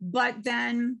 Right. But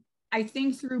then I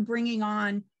think through bringing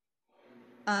on,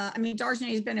 I mean,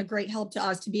 Darjane has been a great help to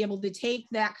us to be able to take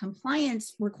that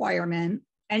compliance requirement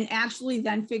and actually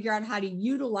then figure out how to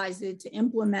utilize it to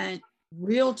implement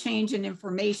real change in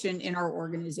information in our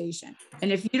organization.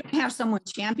 And if you don't have someone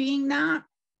championing that,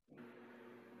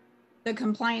 the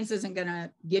compliance isn't going to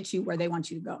get you where they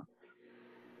want you to go.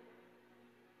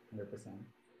 100%.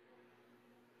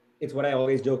 It's what I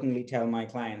always jokingly tell my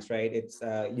clients, right? It's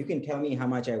you can tell me how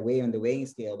much I weigh on the weighing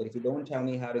scale, but if you don't tell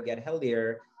me how to get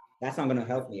healthier, that's not going to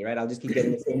help me, right? I'll just keep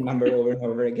getting the same number over and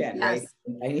over again, yes.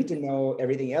 Right? I need to know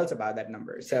everything else about that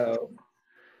number. So,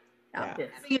 yeah.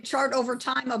 Having a chart over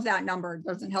time of that number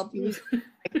doesn't help you.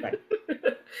 Right.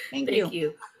 Thank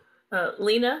you.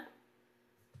 Lena?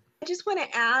 I just want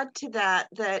to add to that,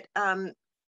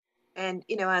 and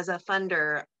you know, as a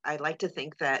funder, I like to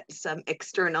think that some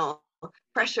external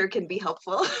pressure can be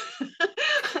helpful,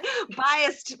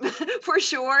 biased for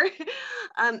sure.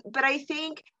 But I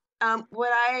think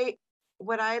what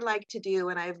I like to do,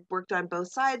 and I've worked on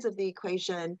both sides of the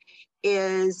equation,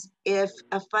 is if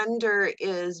a funder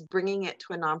is bringing it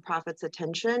to a nonprofit's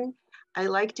attention, I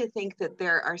like to think that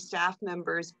there are staff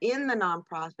members in the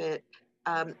nonprofit,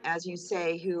 as you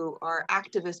say, who are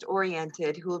activist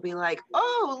oriented, who will be like,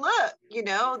 oh, look, you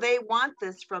know, they want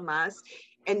this from us,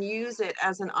 and use it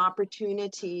as an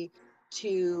opportunity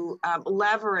to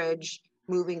leverage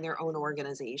moving their own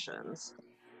organizations.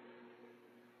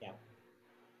 Yeah,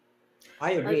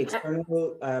 I agree.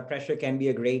 External pressure can be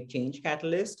a great change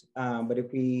catalyst, but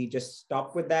if we just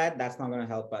stop with that, that's not going to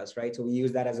help us, right? So we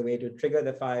use that as a way to trigger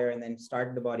the fire and then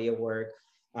start the body of work.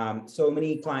 So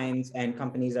many clients and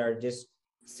companies are just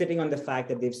sitting on the fact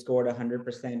that they've scored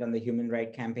 100% on the Human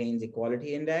Rights Campaign's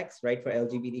Equality Index, right, for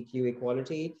LGBTQ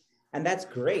equality. And that's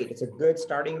great. It's a good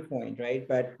starting point, right?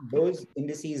 But those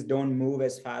indices don't move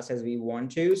as fast as we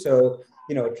want to. So,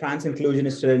 you know, trans inclusion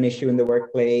is still an issue in the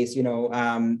workplace. You know,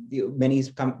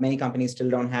 many companies still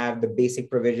don't have the basic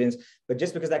provisions. But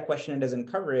just because that question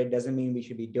doesn't cover it doesn't mean we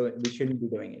shouldn't be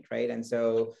doing it, right? And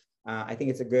so I think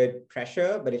it's a good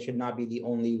pressure, but it should not be the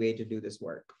only way to do this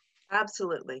work.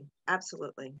 Absolutely,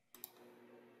 absolutely.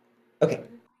 Okay,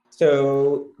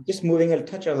 so just moving a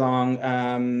touch along.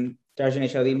 Darjane,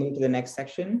 shall we move to the next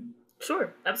section?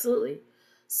 Sure, absolutely.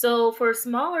 So for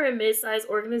smaller and mid-sized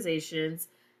organizations,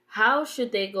 how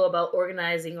should they go about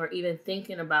organizing or even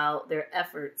thinking about their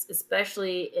efforts,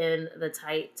 especially in the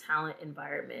tight talent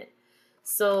environment?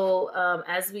 So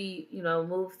as we,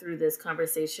 move through this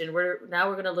conversation, we're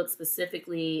going to look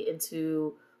specifically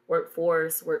into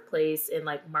workforce, workplace, and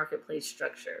like marketplace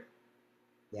structure.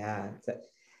 Yeah.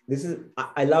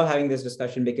 I love having this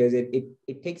discussion because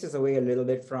it takes us away a little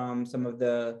bit from some of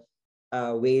the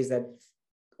ways that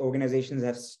organizations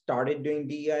have started doing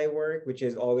DEI work, which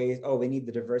is always, oh, we need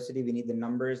the diversity, we need the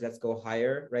numbers, let's go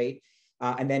higher, right?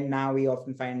 And then now we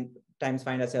often find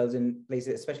ourselves in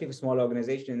places, especially for small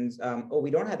organizations,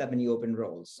 we don't have that many open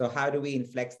roles. So how do we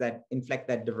inflect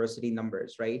that diversity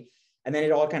numbers, right? And then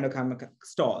it all kind of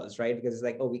stalls, right? Because it's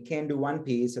like, oh, we can't do one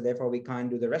piece, so therefore we can't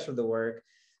do the rest of the work.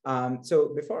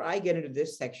 So before I get into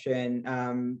this section,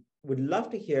 would love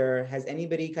to hear, has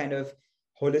anybody kind of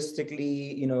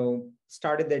holistically,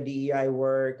 started their DEI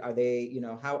work? Are they,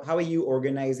 how are you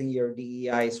organizing your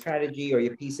DEI strategy or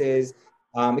your pieces?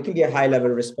 It can be a high level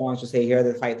response to say, here are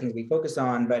the 5 things we focus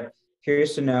on, but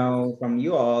curious to know from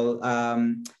you all,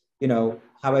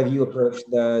 how have you approached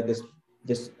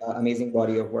this amazing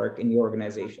body of work in your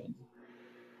organization?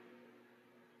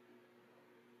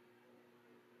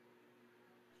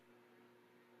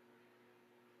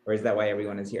 Or is that why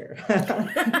everyone is here?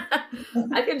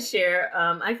 I can share.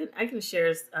 I can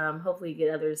share. Hopefully,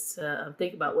 get others to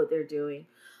think about what they're doing.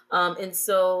 And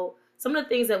so, some of the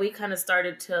things that we kind of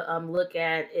started to look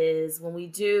at is when we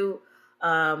do,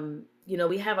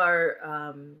 we have our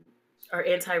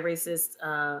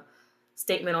anti-racist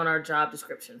statement on our job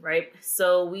description, right?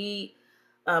 So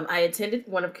I attended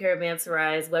one of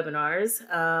Caravanserai's webinars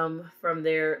from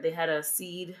they had a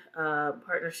seed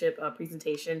partnership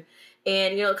presentation.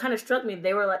 And, it kind of struck me.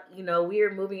 They were like, we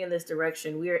are moving in this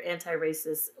direction. We are an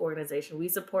anti-racist organization. We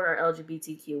support our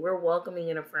LGBTQ. We're welcoming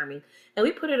and affirming. And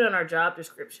we put it on our job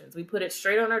descriptions. We put it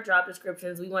straight on our job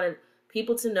descriptions. We wanted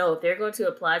people to know if they're going to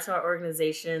apply to our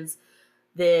organization,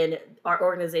 then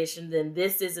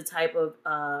this is the type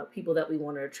of people that we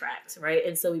want to attract, right?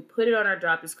 And so we put it on our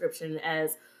job description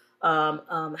as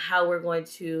how we're going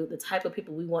to, the type of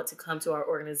people we want to come to our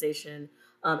organization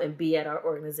and be at our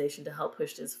organization to help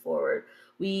push this forward.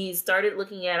 we started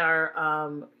looking at our,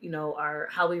 our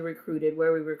how we recruited,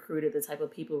 where we recruited, the type of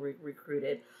people we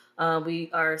recruited. We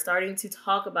are starting to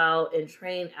talk about and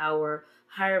train our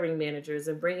hiring managers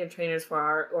and bring in trainers for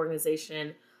our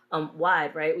organization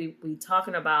wide, right? We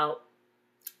talking about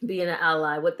being an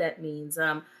ally, what that means,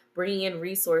 bringing in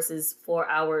resources for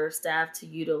our staff to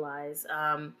utilize.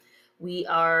 We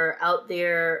are out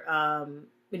there,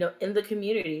 in the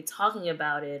community talking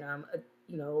about it.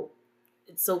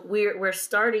 So we're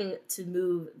starting to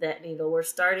move that needle. We're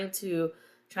starting to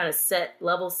try to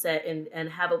level set and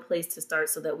have a place to start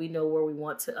so that we know where we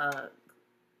want to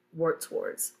work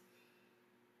towards.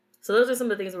 So those are some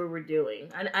of the things we were doing.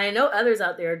 I know others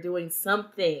out there are doing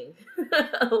something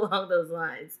along those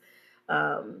lines.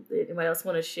 Anybody else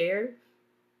want to share?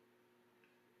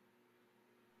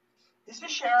 This is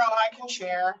Cheryl. I can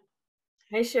share.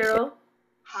 Hey, Cheryl.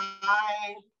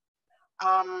 Hi.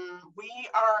 We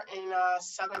are in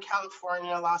Southern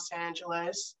California, Los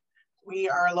Angeles. We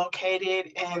are located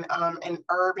in an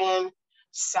urban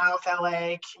South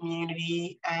LA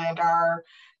community, and our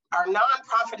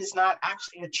nonprofit is not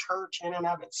actually a church in and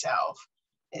of itself.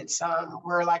 It's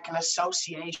we're like an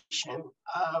association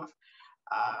of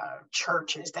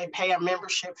churches. They pay a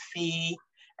membership fee,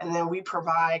 and then we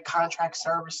provide contract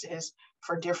services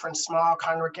for different small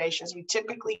congregations. We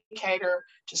typically cater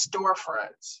to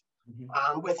storefronts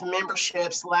with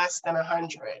memberships less than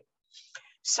 100.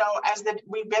 So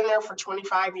we've been there for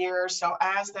 25 years. So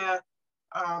as the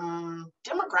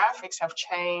demographics have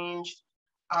changed,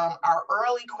 our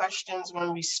early questions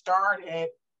when we started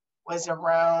was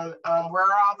around where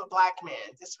are all the Black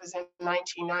men? This was in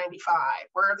 1995.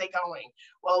 Where are they going?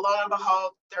 Well, lo and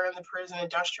behold, they're in the prison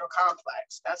industrial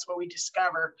complex. That's what we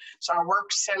discovered. So our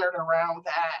work centered around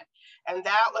that. And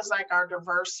that was like our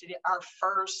diversity, our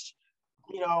first,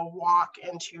 walk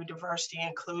into diversity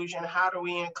inclusion. How do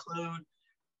we include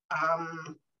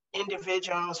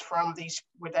individuals from these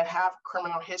that have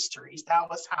criminal histories? That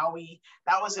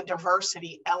was a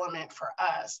diversity element for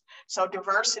us. So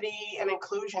diversity and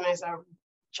inclusion is a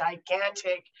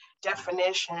gigantic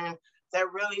definition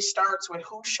that really starts with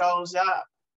who shows up.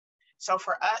 So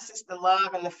for us, it's the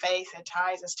love and the faith that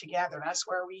ties us together. That's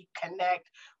where we connect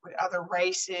with other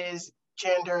races,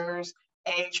 genders,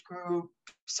 age group,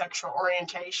 sexual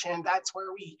orientation. That's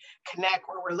where we connect,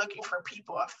 where we're looking for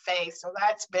people of faith. So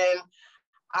that's been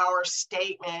our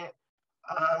statement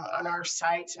on our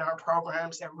sites and our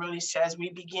programs that really says we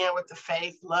begin with the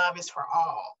faith, love is for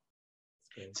all.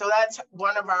 So that's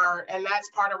that's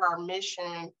part of our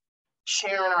mission,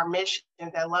 sharing our mission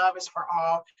that love is for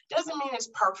all. Doesn't mean it's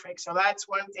perfect. So that's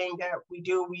one thing that we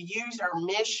do. We use our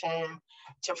mission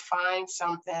to find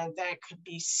something that could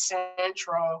be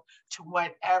central to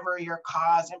whatever your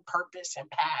cause and purpose and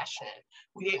passion.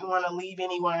 We didn't want to leave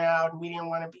anyone out. We didn't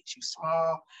want to be too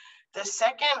small. The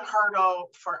second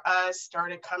hurdle for us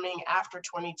started coming after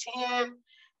 2010,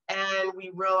 and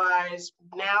we realized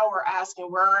now we're asking,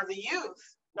 where are the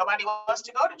youth? Nobody wants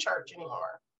to go to church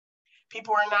anymore.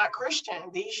 People are not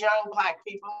Christian. These young Black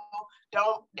people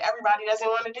everybody doesn't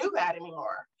want to do that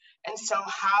anymore. And so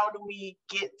how do we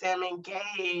get them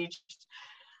engaged?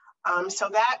 So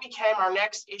that became our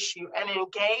next issue, and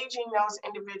engaging those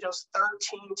individuals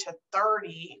 13 to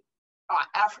 30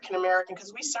 African-American,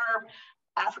 because we serve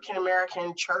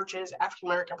African-American churches,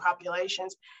 African-American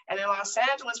populations. And in Los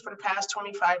Angeles for the past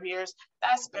 25 years,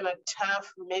 that's been a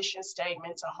tough mission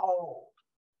statement to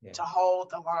hold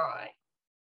the line,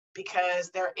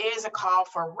 because there is a call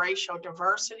for racial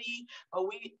diversity, but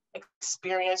we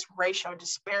experience racial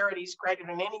disparities greater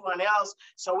than anyone else.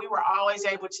 So we were always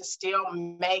able to still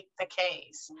make the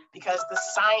case because the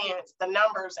science, the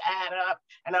numbers add up.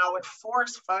 And I would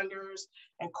force funders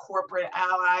and corporate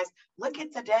allies, look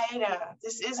at the data.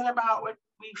 This isn't about what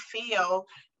we feel.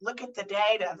 Look at the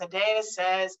data. The data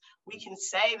says we can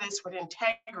say this with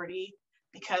integrity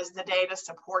because the data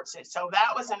supports it. So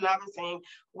that was another thing.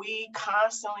 We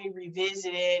constantly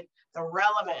revisited the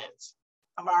relevance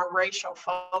of our racial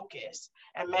focus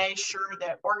and made sure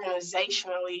that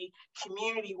organizationally,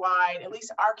 community-wide, at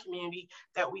least our community,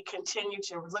 that we continue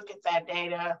to look at that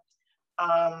data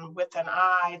with an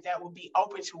eye that will be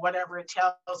open to whatever it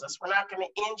tells us. We're not going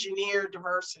to engineer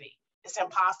diversity. It's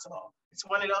impossible. It's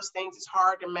one of those things that's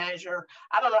hard to measure.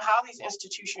 I don't know how these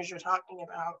institutions you're talking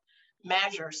about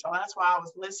measure. So that's why I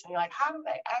was listening, like, how do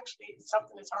they actually, it's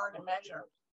something that's hard to measure.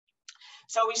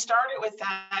 So we started with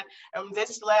that, and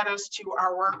this led us to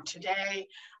our work today.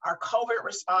 Our COVID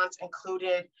response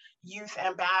included youth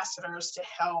ambassadors to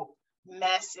help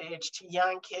message to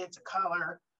young kids of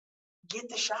color, get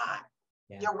the shot.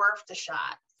 Yeah. You're worth the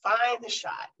shot. find the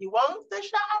shot. You want the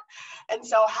shot? And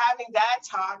so having that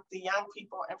talk, the young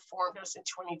people informed us in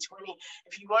 2020,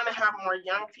 if you want to have more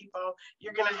young people,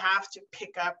 you're going to have to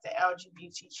pick up the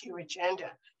LGBTQ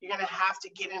agenda. You're going to have to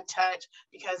get in touch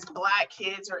because Black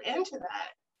kids are into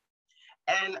that.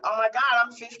 And oh my God,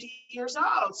 I'm 50 years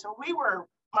old. So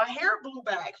my hair blew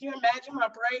back. Can you imagine my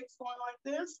braids going like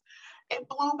this? It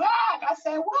blew back. I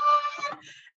said, what?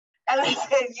 And I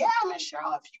said, yeah, Miss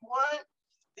Cheryl, if you want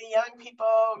the young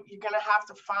people, you're going to have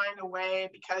to find a way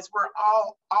because we're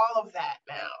all of that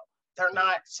now. They're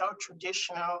not so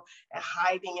traditional and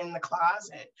hiding in the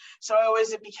closet. So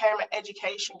it became an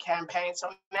education campaign. So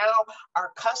now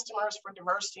our customers for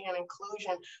diversity and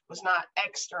inclusion was not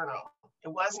external. It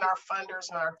wasn't our funders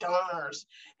and our donors.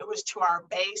 It was to our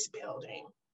base building.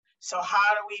 So how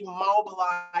do we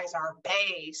mobilize our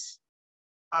base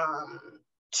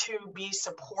to be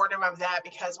supportive of that?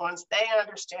 Because once they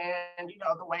understand,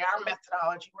 the way our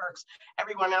methodology works,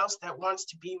 everyone else that wants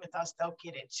to be with us, they'll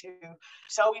get it too.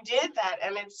 So we did that,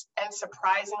 and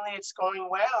surprisingly, it's going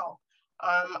well.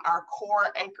 Our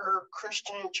core anchor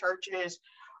Christian churches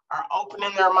are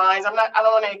opening their minds. I don't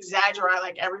want to exaggerate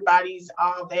like everybody's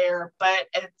all there, but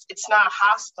it's not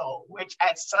hostile, which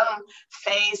at some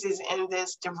phases in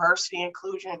this diversity,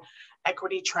 inclusion,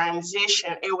 equity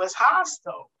transition, it was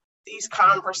hostile. These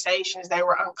conversations, they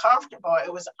were uncomfortable.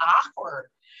 It was awkward.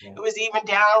 Yeah. It was even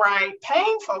downright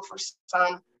painful for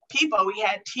some people. We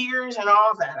had tears and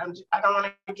all that. I don't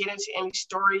want to get into any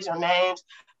stories or names,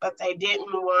 but they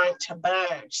didn't want to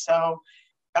budge. So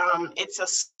it's a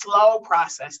slow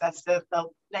process. That's the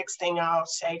next thing I'll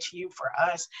say to you for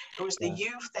us. It was the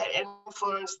youth that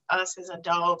influenced us as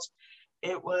adults.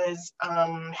 It was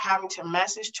having to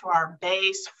message to our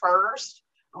base first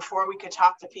before we could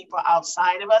talk to people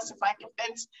outside of us. If I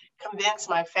convince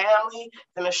my family,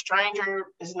 then a stranger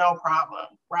is no problem,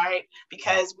 right?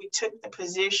 Because we took the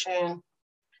position,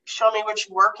 show me what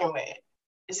you're working with.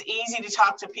 It's easy to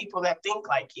talk to people that think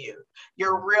like you.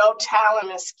 Your real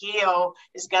talent and skill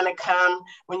is gonna come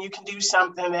when you can do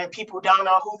something that people don't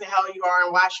know who the hell you are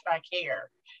and why should I care?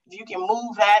 If you can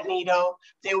move that needle,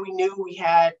 then we knew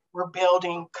we're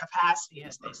building capacity,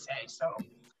 as they say. So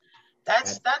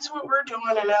that's what we're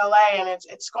doing in LA, and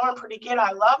it's going pretty good.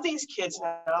 I love these kids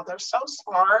now. They're so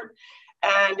smart.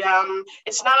 And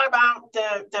it's not about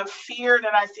the fear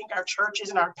that I think our churches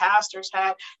and our pastors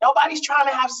had. Nobody's trying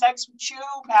to have sex with you,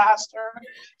 pastor.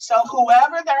 So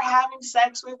whoever they're having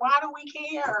sex with, why do we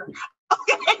care?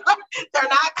 They're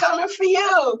not coming for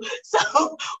you.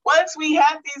 So once we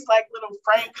had these like little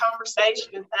frank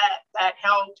conversations, that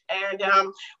helped. And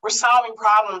we're solving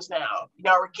problems now.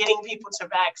 We're getting people to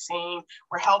vaccine.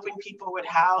 We're helping people with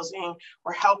housing.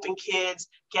 We're helping kids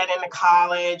get into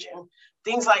college and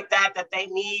things like that they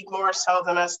need more so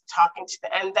than us talking to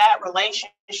them. And that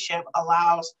relationship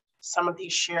allows some of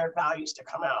these shared values to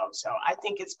come out. So I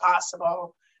think it's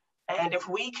possible. And if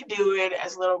we could do it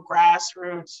as little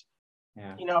grassroots,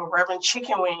 Reverend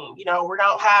Chicken Wing, we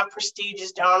don't have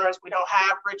prestigious donors. We don't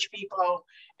have rich people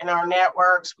in our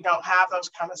networks. We don't have those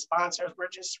kind of sponsors. We're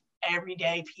just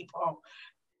everyday people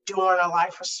doing a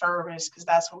life of service because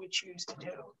that's what we choose to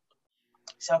do.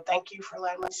 So thank you for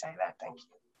letting me say that. Thank you.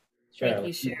 Thank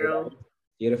you, Cheryl.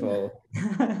 Beautiful.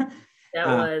 That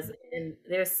was, and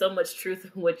there's so much truth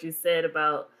in what you said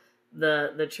about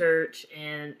the church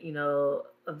and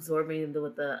absorbing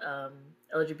with the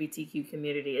LGBTQ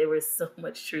community. There was so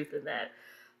much truth in that.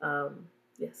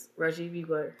 Yes, Rajiv, you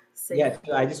were saying. Yeah,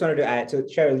 so I just wanted to add. So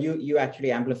Cheryl, you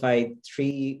actually amplified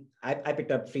three. I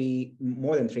picked up three,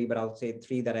 more than three, but I'll say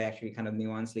three that I actually kind of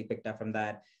nuancedly picked up from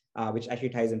that. Which actually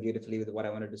ties in beautifully with what I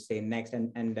wanted to say next.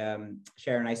 And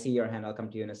Sharon, I see your hand. I'll come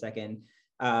to you in a second.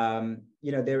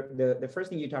 The first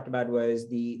thing you talked about was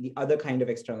the other kind of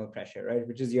external pressure, right?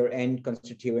 Which is your end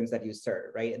constituents that you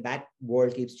serve, right? That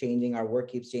world keeps changing. Our work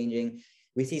keeps changing.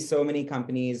 We see so many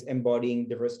companies embodying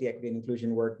diversity, equity, and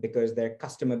inclusion work because their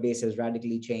customer base has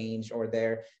radically changed, or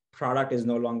their product is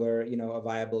no longer, a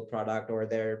viable product, or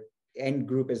their end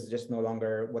group is just no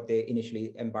longer what they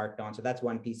initially embarked on. So that's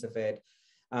one piece of it.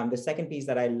 The second piece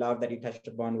that I love that you touched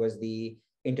upon was the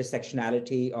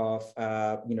intersectionality of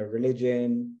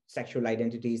religion, sexual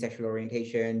identity, sexual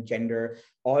orientation, gender,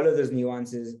 all of those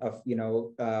nuances of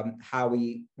how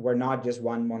we're not just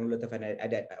one monolith of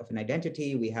an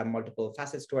identity. We have multiple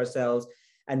facets to ourselves,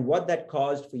 and what that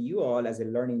caused for you all as a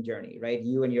learning journey, right?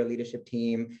 You and your leadership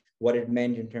team, what it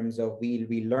meant in terms of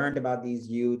we learned about these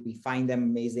youth, we find them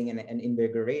amazing and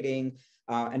invigorating.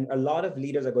 And a lot of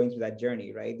leaders are going through that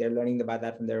journey, right? They're learning about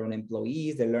that from their own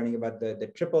employees. They're learning about the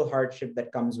triple hardship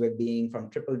that comes with being from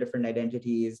triple different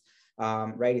identities.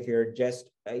 right? If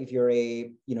you're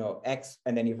a, X,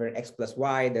 and then if you're an X plus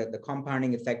Y, the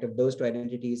compounding effect of those two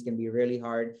identities can be really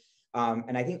hard.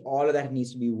 And I think all of that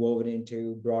needs to be woven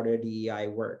into broader DEI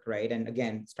work, right? And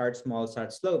again, start small,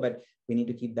 start slow, but we need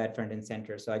to keep that front and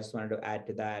center. So I just wanted to add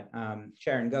to that.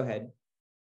 Sharon, go ahead.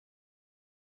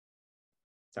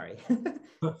 Sorry.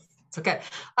 It's okay.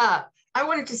 I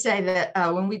wanted to say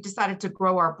that when we decided to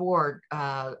grow our board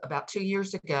about 2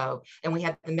 years ago, and we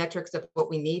had the metrics of what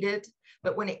we needed,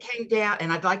 but when it came down,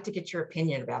 and I'd like to get your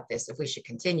opinion about this, if we should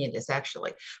continue this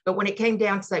actually, but when it came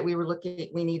down to say we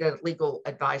need a legal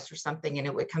advice or something, and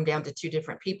it would come down to 2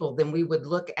 different people, then we would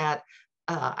look at,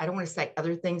 I don't want to say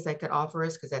other things they could offer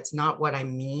us, because that's not what I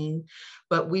mean,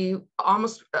 but we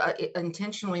almost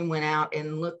intentionally went out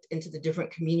and looked into the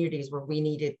different communities where we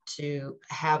needed to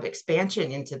have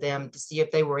expansion into them to see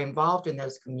if they were involved in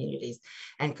those communities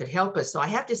and could help us. So I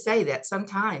have to say that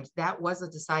sometimes that was a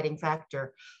deciding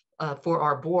factor for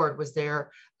our board, was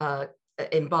their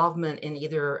involvement in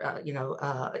either,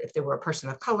 if they were a person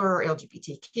of color, or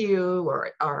LGBTQ,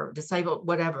 or disabled,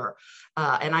 whatever.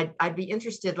 And I'd be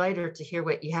interested later to hear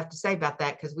what you have to say about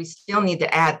that, because we still need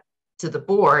to add to the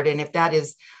board. And if that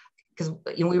is, because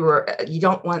you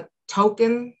don't want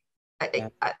token,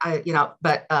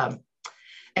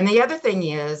 and the other thing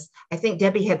is, I think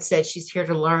Debbie had said she's here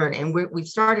to learn, and we've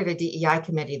started a DEI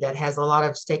committee that has a lot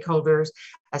of stakeholders,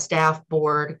 a staff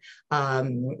board.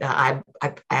 I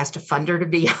asked a funder to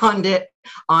be on it,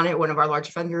 one of our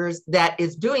large funders that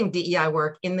is doing DEI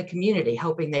work in the community,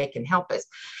 hoping they can help us.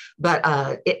 But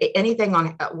anything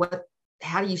on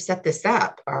how do you set this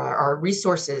up, or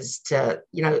resources to,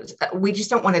 we just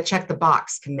don't want to check the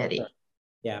box committee.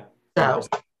 Yeah. So,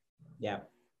 yeah.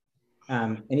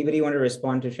 Anybody want to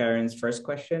respond to Sharon's first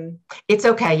question? It's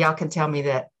okay. Y'all can tell me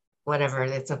that, whatever,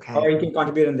 it's okay. Or you can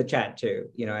contribute in the chat too,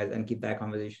 and keep that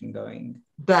conversation going.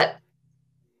 But,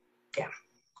 yeah.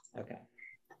 Okay.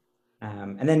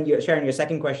 And then Sharon, your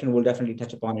second question we'll definitely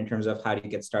touch upon in terms of how do you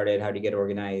get started, how do you get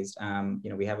organized.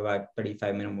 We have about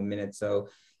 35 minutes. So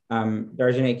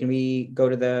Darjane, can we go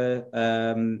to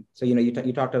the,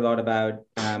 you talked a lot about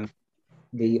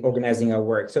the organizing our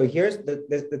work. So here's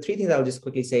the 3 things I'll just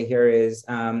quickly say here is,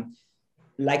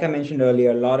 like I mentioned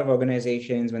earlier, a lot of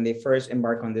organizations, when they first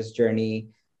embark on this journey,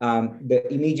 the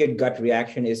immediate gut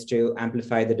reaction is to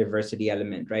amplify the diversity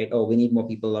element, right? Oh, we need more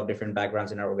people of different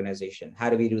backgrounds in our organization. How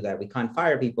do we do that? We can't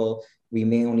fire people. We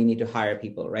may only need to hire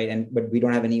people, right? But we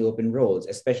don't have any open roles,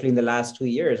 especially in the last 2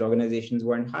 years, organizations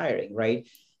weren't hiring, right?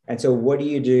 And so what do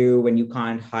you do when you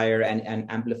can't hire and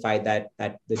amplify the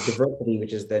diversity,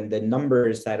 which is the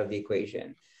numbers side of the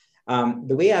equation?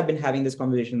 The way I've been having this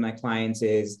conversation with my clients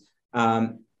is,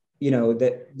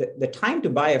 the time to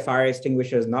buy a fire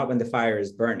extinguisher is not when the fire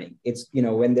is burning. It's,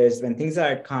 when things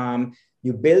are at calm,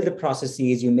 you build the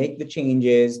processes, you make the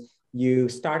changes, you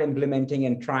start implementing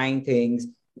and trying things.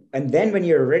 And then when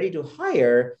you're ready to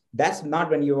hire, that's not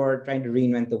when you're trying to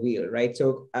reinvent the wheel, right?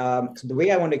 So, so the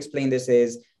way I want to explain this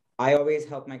is, I always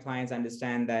help my clients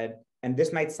understand that, and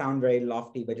this might sound very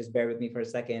lofty, but just bear with me for a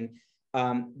second.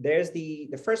 There's the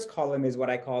first column is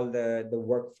what I call the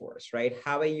workforce, right?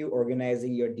 How are you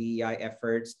organizing your DEI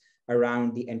efforts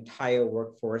around the entire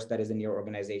workforce that is in your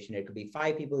organization? It could be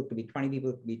 5 people, it could be 20 people,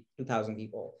 it could be 2,000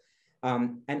 people.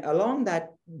 And along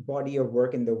that body of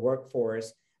work in the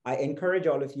workforce, I encourage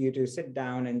all of you to sit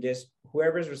down and just,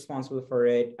 whoever is responsible for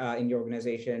it in your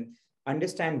organization,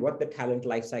 understand what the talent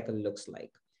lifecycle looks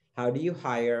like. How do you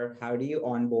hire? How do you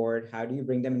onboard? How do you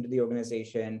bring them into the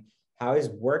organization? How is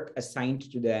work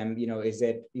assigned to them? Is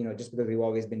it, just because we've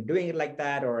always been doing it like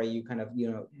that, or are you kind of,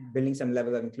 building some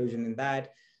level of inclusion in that?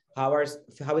 How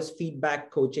is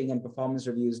feedback, coaching, and performance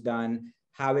reviews done?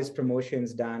 How is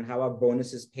promotions done? How are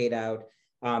bonuses paid out?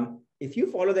 If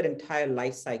you follow that entire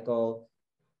life cycle,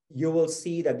 you will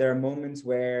see that there are moments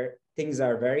where things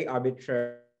are very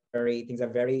arbitrary, things are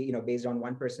very, based on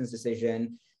one person's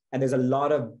decision. And there's a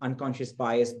lot of unconscious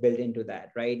bias built into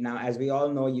that, right? Now, as we all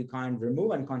know, you can't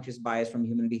remove unconscious bias from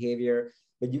human behavior,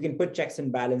 but you can put checks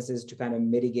and balances to kind of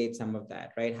mitigate some of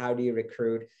that, right? How do you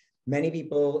recruit? Many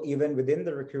people, even within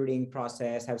the recruiting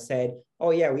process, have said,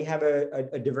 oh yeah, we have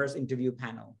a diverse interview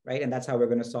panel, right? And that's how we're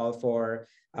going to solve for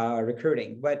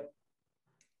recruiting. But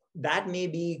that may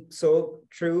be so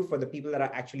true for the people that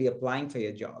are actually applying for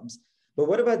your jobs. But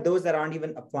what about those that aren't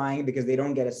even applying because they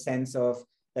don't get a sense of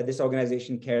that this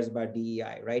organization cares about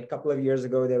DEI, right? A couple of years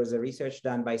ago, there was a research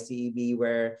done by CEB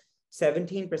where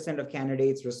 17% of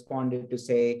candidates responded to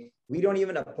say, we don't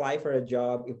even apply for a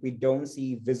job if we don't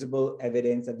see visible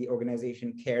evidence that the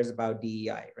organization cares about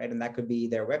DEI, right? And that could be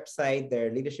their website,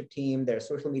 their leadership team, their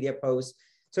social media posts.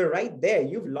 So right there,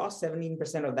 you've lost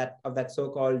 17% of that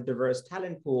so-called diverse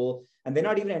talent pool, and they're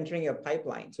not even entering your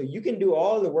pipeline. So you can do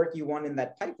all the work you want in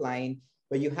that pipeline,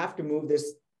 but you have to move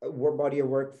this body of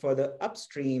work further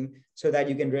upstream so that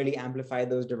you can really amplify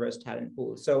those diverse talent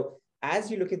pools. So as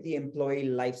you look at the employee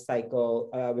life cycle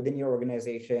within your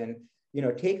organization,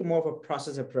 take more of a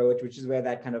process approach, which is where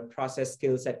that kind of process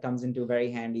skill set comes into very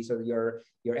handy. So your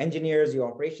engineers, your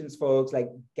operations folks, like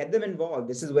get them involved.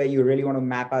 This is where you really want to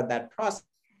map out that process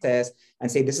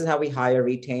and say, this is how we hire,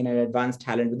 retain, and advance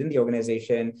talent within the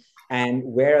organization. And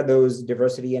where are those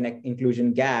diversity and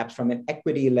inclusion gaps from an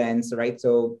equity lens, right?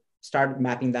 So start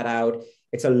mapping that out.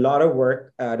 It's a lot of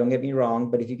work, don't get me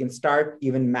wrong, but if you can start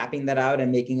even mapping that out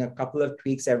and making a couple of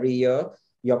tweaks every year,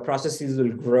 your processes will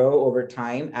grow over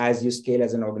time as you scale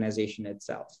as an organization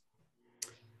itself.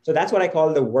 So that's what I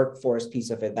call the workforce piece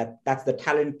of it. That's the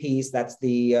talent piece. That's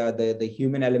the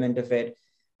human element of it.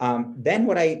 Then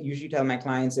what I usually tell my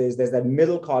clients is there's that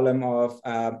middle column of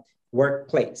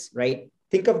workplace, right?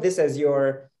 Think of this as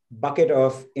your bucket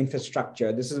of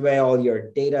infrastructure. This is where all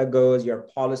your data goes, your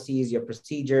policies, your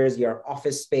procedures, your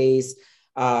office space,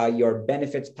 your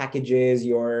benefits packages,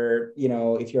 your,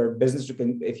 if you're business,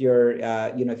 if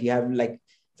you have like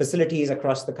facilities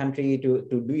across the country to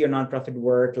do your nonprofit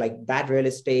work, like that real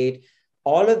estate,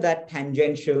 all of that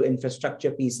tangential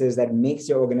infrastructure pieces that makes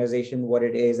your organization what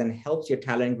it is and helps your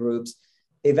talent groups,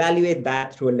 evaluate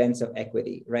that through a lens of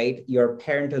equity, right? Your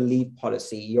parental leave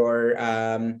policy, your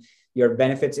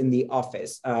benefits in the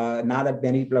office. Now that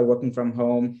many people are working from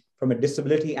home, from a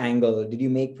disability angle, did you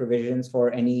make provisions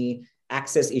for any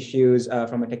access issues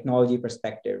from a technology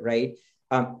perspective, right?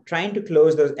 Trying to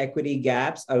close those equity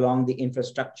gaps along the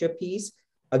infrastructure piece.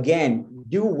 Again,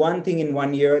 do one thing in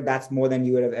 1 year, that's more than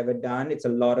you would have ever done. It's a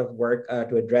lot of work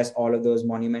to address all of those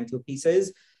monumental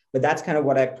pieces, but that's kind of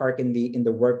what I park in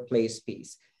the workplace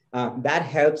piece. That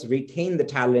helps retain the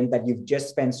talent that you've just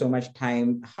spent so much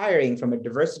time hiring from a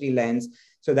diversity lens,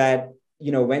 so that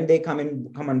when they come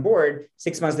on board,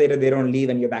 6 months later, they don't leave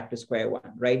and you're back to square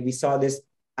one, right? We saw this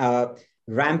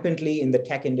rampantly in the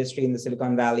tech industry in the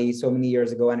Silicon Valley so many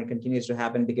years ago, and it continues to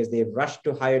happen because they rushed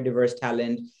to hire diverse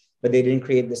talent, but they didn't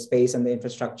create the space and the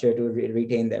infrastructure to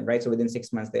retain them, right? So within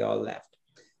 6 months, they all left.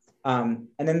 And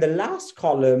then the last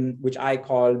column, which I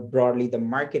call broadly the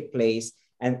marketplace,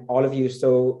 and all of you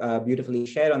so beautifully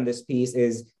shared on this piece,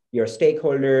 is your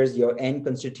stakeholders, your end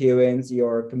constituents,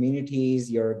 your communities,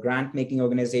 your grant-making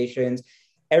organizations,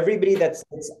 everybody that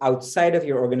sits outside of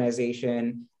your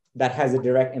organization that has a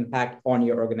direct impact on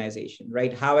your organization,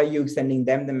 right? How are you sending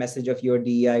them the message of your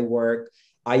DEI work?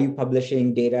 Are you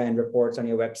publishing data and reports on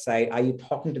your website? Are you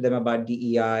talking to them about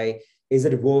DEI? Is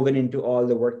it woven into all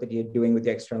the work that you're doing with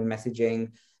your external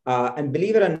messaging? And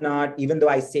believe it or not, even though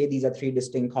I say these are 3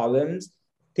 distinct columns,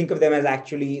 think of them as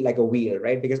actually like a wheel,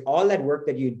 right? Because all that work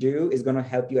that you do is going to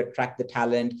help you attract the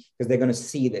talent, because they're going to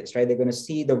see this, right? They're going to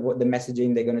see the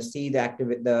messaging, they're going to see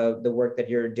the work that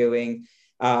you're doing.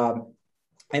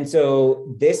 And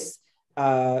so this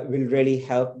will really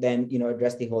help then,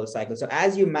 address the whole cycle. So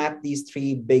as you map these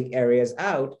 3 big areas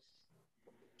out,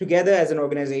 together as an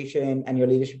organization and your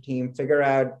leadership team, figure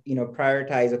out,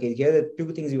 prioritize, okay, here are the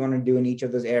 2 things we want to do in each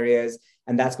of those areas.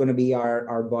 And that's going to be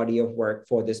our body of work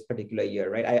for this particular year,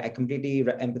 right? I completely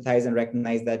empathize and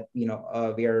recognize that,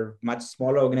 we are much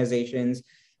smaller organizations.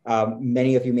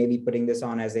 Many of you may be putting this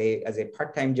on as a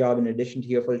part-time job in addition to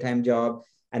your full-time job.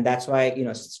 And that's why,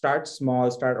 start small,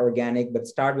 start organic, but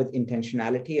start with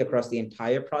intentionality across the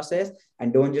entire process.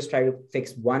 And don't just try to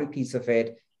fix one piece of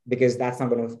it, because that's not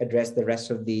going to address the rest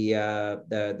of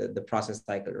the process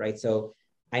cycle, right? So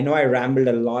I know I rambled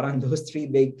a lot on those 3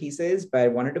 big pieces, but I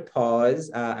wanted to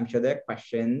pause. I'm sure there are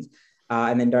questions.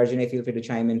 And then Darjane, feel free to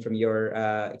chime in from your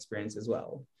experience as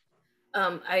well.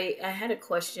 I had a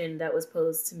question that was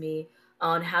posed to me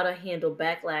on how to handle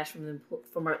backlash from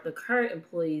the current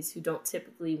employees who don't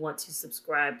typically want to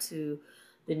subscribe to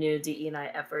the new DE&I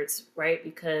efforts, right?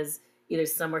 Because either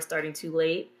some are starting too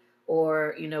late,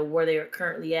 or where they are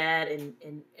currently at and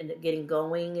getting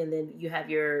going, and then you have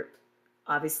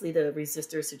obviously the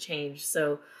resistors to change.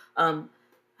 So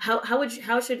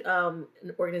how should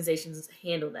organizations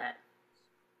handle that?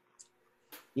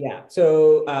 Yeah,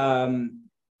 so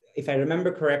if I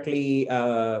remember correctly,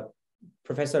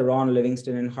 Professor Ron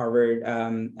Livingston in Harvard,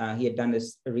 he had done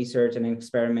this research and an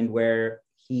experiment where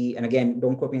and again,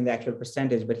 don't quote me on the actual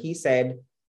percentage, but he said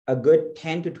a good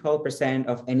 10 to 12%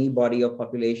 of any body or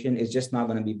population is just not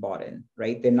going to be bought in,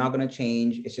 right? They're not going to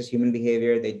change. It's just human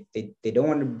behavior. They don't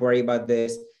want to worry about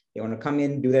this. They want to come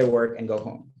in, do their work, and go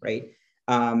home, right?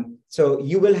 So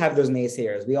you will have those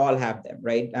naysayers. We all have them,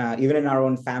 right? Even in our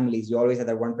own families, you always have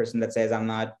that one person that says, I'm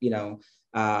not,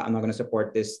 I'm not going to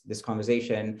support this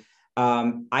conversation.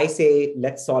 I say,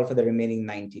 let's solve for the remaining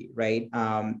 90, right?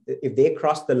 If they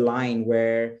cross the line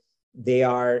where they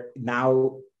are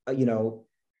now,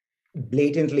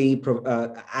 blatantly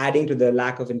adding to the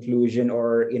lack of inclusion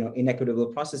or, inequitable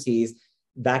processes,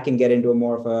 that can get into a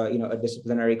more of a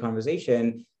disciplinary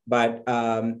conversation. But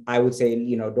I would say,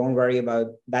 don't worry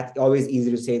about that. Always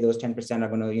easy to say those 10% are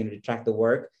going to, detract the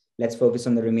work. Let's focus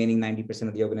on the remaining 90%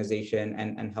 of the organization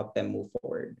and help them move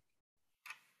forward.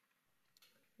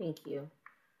 Thank you.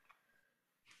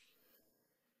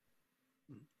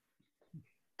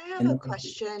 I have a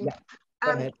question. Yeah,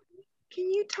 go ahead. Can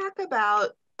you talk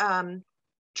about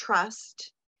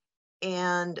trust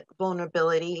and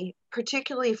vulnerability,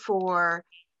 particularly for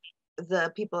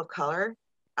the people of color,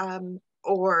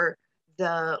 or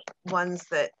the ones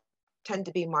that tend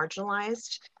to be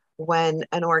marginalized, when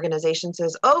an organization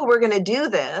says, oh, we're going to do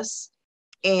this,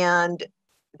 and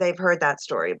they've heard that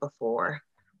story before?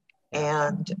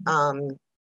 And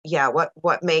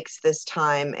what makes this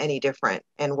time any different,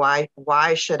 and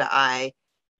why should I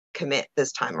commit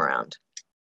this time around?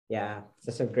 Yeah,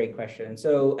 that's a great question.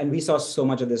 So, and we saw so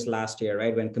much of this last year,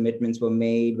 right? When commitments were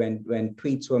made, when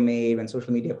tweets were made, when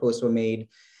social media posts were made,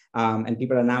 and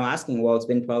people are now asking, well, it's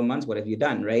been 12 months, what have you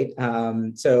done, right?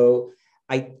 So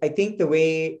I think the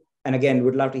way, and again,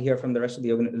 would love to hear from the rest of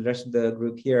the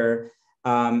group here.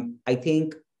 I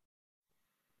think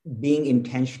being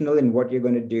intentional in what you're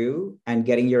going to do and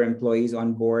getting your employees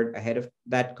on board ahead of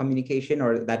that communication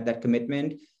or that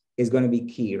commitment is going to be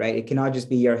key, right? It cannot just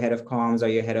be your head of comms or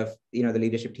your head of, the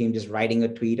leadership team just writing a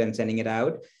tweet and sending it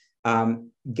out.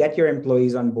 Get your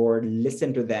employees on board,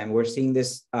 listen to them. We're seeing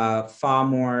this far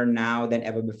more now than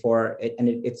ever before.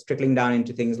 It's trickling down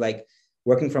into things like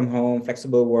working from home,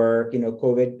 flexible work,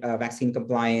 COVID vaccine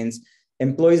compliance.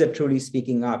 Employees are truly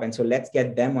speaking up. And so let's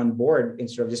get them on board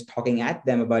instead of just talking at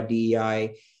them about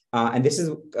DEI. And this is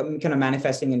kind of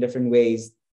manifesting in different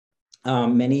ways.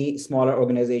 Many smaller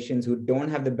organizations who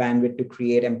don't have the bandwidth to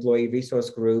create employee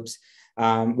resource groups,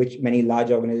 which many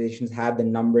large organizations have the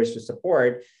numbers to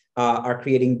support, are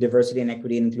creating diversity and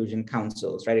equity and inclusion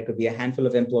councils, right? It could be a handful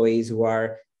of employees who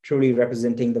are truly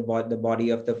representing the body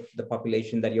of the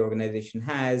population that your organization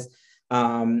has.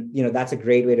 That's a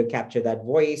great way to capture that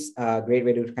voice, a great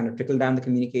way to kind of trickle down the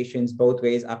communications both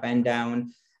ways, up and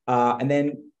down. And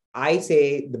then I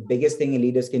say the biggest thing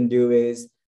leaders can do is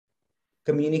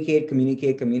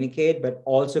communicate, but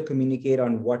also communicate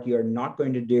on what you're not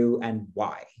going to do and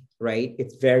why, right?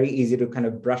 It's very easy to kind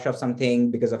of brush off something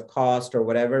because of cost or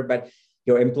whatever, but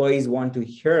your employees want to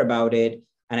hear about it.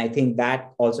 And I think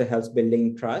that also helps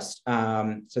building trust.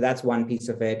 So that's one piece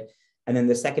of it. And then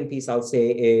the second piece I'll say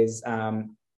is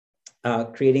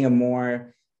creating a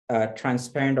more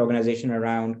transparent organization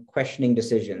around questioning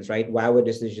decisions, right? Why were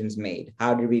decisions made?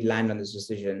 How did we land on this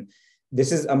decision?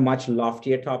 This is a much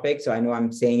loftier topic, so I know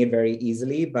I'm saying it very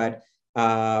easily, but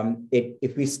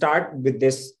if we start with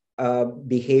this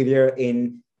behavior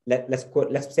in,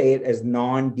 let's say it as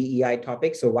non-DEI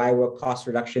topics, so why were cost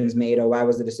reductions made, or why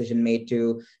was the decision made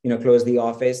to close the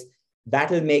office?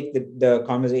 That'll make the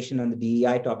conversation on the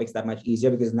DEI topics that much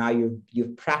easier, because now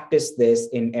you've practiced this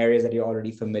in areas that you're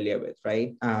already familiar with,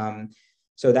 right?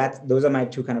 So those are my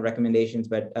two kind of recommendations.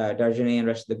 But Darjane and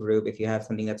the rest of the group, if you have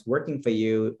something that's working for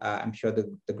you, I'm sure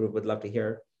the group would love to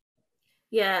hear.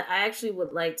 Yeah, I actually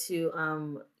would like to,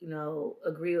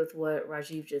 agree with what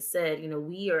Rajiv just said.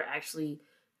 We are actually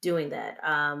doing that.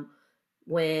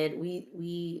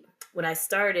 When I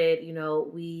started,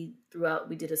 we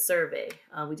did a survey.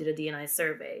 We did a D&I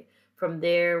survey. From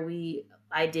there,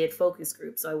 I did focus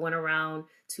groups. So I went around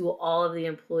to all of the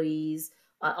employees,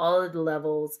 all of the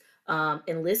levels,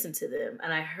 and listened to them,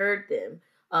 and I heard them.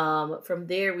 From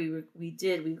there,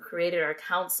 we created our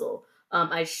council.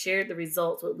 I shared the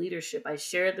results with leadership. I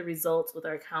shared the results with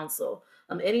our council.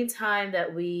 Anytime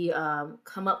that we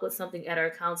come up with something at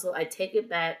our council, I take it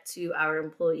back to our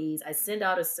employees. I send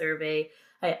out a survey.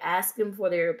 I ask them for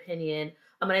their opinion.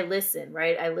 And I listen,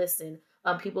 right? I listen.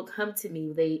 People come to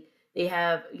me. They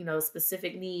have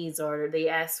specific needs, or they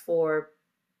ask for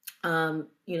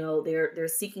they're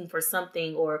seeking for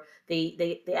something, or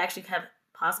they actually have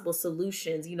possible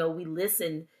solutions. We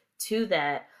listen to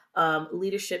that.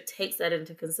 Leadership takes that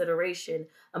into consideration.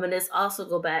 And this also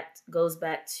goes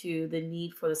back to the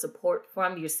need for the support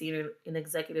from your senior and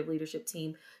executive leadership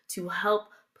team to help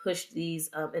push these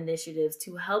initiatives,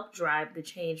 to help drive the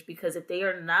change. Because if they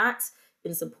are not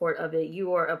in support of it,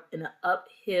 you are in an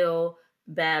uphill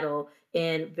battle,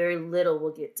 and very little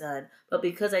will get done. But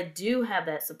because I do have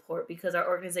that support, because our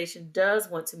organization does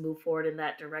want to move forward in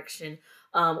that direction,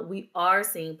 we are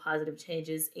seeing positive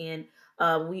changes, and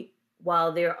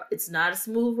while it's not a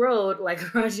smooth road,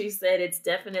 like Raji said, it's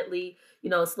definitely,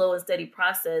 a slow and steady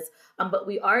process. But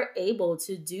we are able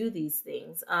to do these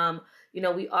things.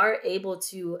 We are able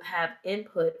to have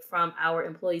input from our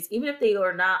employees, even if they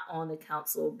are not on the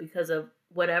council because of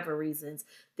whatever reasons,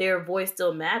 their voice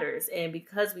still matters. And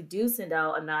because we do send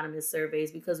out anonymous surveys,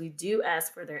 because we do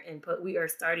ask for their input, we are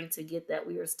starting to get that.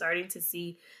 We are starting to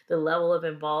see the level of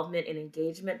involvement and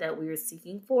engagement that we are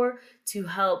seeking for to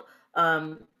help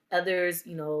others,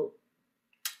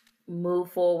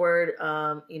 move forward,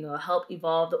 help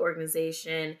evolve the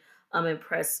organization, and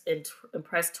press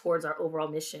towards our overall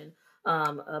mission,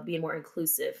 being more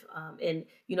inclusive. And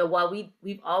while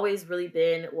we've always really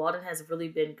been, Walden has really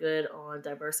been good on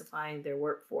diversifying their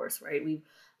workforce, right? We've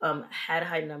had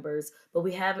high numbers, but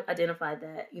we have identified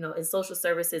that in social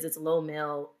services it's low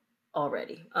male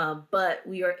already. But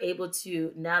we are able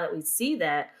to, now that we see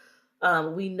that,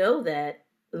 we know that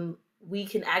we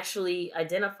can actually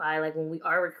identify, like when we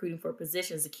are recruiting for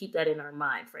positions, to keep that in our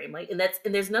mind frame. Like, and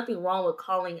there's nothing wrong with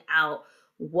calling out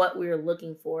what we're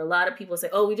looking for. A lot of people say,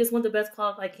 oh, we just want the best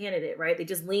qualified candidate, right? They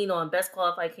just lean on best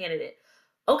qualified candidate.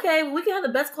 Okay, well, we can have the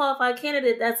best qualified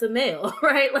candidate that's a male,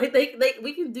 right? Like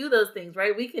we can do those things,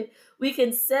 right? We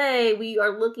can say we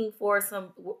are looking for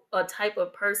a type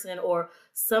of person or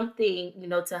something,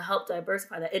 to help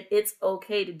diversify that. It's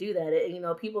okay to do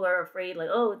that. People are afraid, like,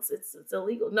 oh, it's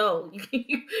illegal. No,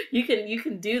 you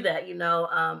can do that,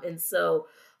 and so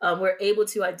we're able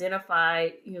to identify,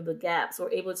 the gaps.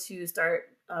 We're able to start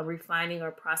refining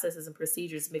our processes and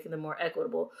procedures, making them more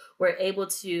equitable. We're able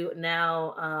to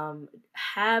now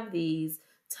have these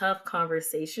tough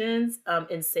conversations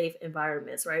in safe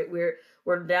environments, right?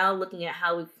 We're now looking at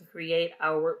how we can create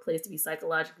our workplace to be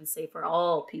psychologically safe for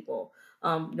all people,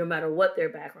 no matter what their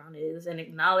background is, and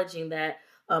acknowledging that,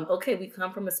 okay, we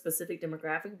come from a specific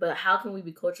demographic, but how can we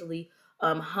be culturally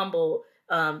humble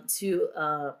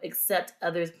to accept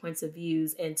others' points of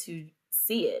views and to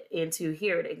see it and to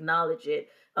hear it, acknowledge it,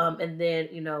 and then,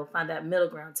 find that middle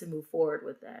ground to move forward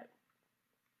with that.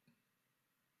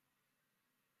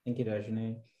 Thank you,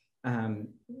 Darjane.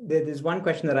 There's one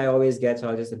question that I always get, so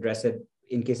I'll just address it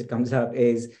in case it comes up,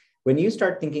 is when you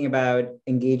start thinking about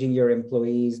engaging your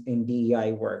employees in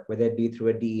DEI work, whether it be through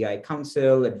a DEI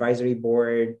council, advisory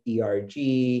board,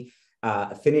 ERG,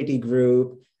 affinity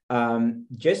group,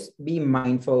 just be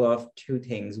mindful of two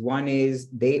things. One is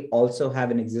they also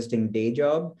have an existing day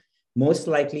job. Most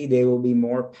likely they will be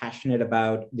more passionate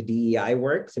about the DEI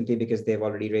work simply because they've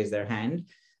already raised their hand.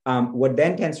 What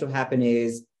then tends to happen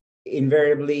is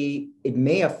invariably it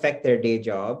may affect their day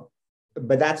job,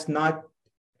 but that's not,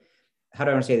 how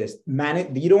do I want to say this?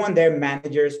 You don't want their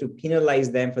managers to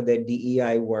penalize them for their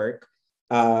DEI work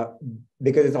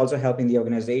because it's also helping the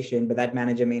organization, but that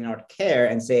manager may not care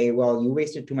and say, well, you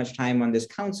wasted too much time on this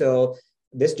council,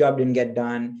 this job didn't get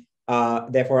done,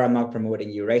 therefore I'm not promoting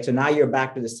you, right? So now you're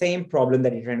back to the same problem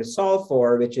that you're trying to solve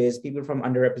for, which is people from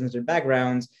underrepresented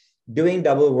backgrounds doing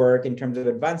double work in terms of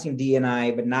advancing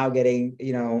D&I, but now getting,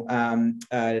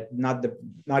 not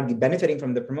benefiting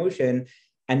from the promotion,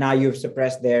 and now you've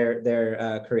suppressed their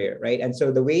career, right? And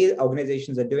so the way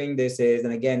organizations are doing this is,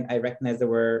 and again, I recognize that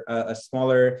we're a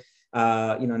smaller,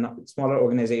 smaller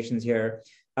organizations here.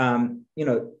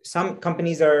 Some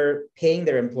companies are paying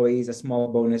their employees a small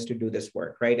bonus to do this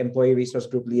work, right? Employee resource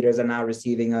group leaders are now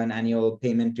receiving an annual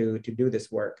payment to do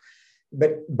this work.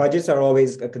 But budgets are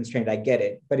always a constraint, I get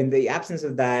it. But in the absence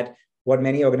of that, what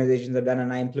many organizations have done,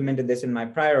 and I implemented this in my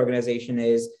prior organization,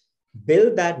 is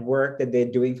build that work that they're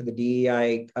doing for the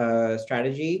DEI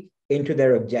strategy into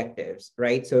their objectives,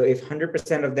 right? So if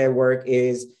 100% of their work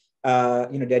is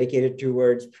dedicated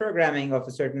towards programming of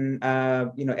a certain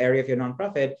area of your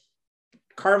nonprofit,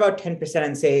 carve out 10%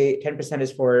 and say 10%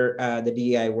 is for the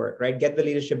DEI work, right? Get the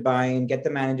leadership buy-in, get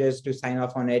the managers to sign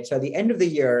off on it. So at the end of the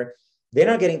year, they're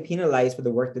not getting penalized for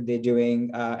the work that they're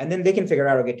doing. And then they can figure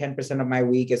out, okay, 10% of my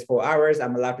week is 4 hours.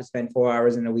 I'm allowed to spend 4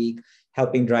 hours in a week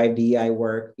helping drive DEI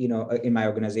work, in my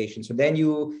organization. So then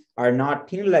you are not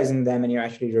penalizing them and you're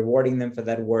actually rewarding them for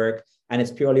that work. And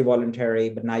it's purely voluntary,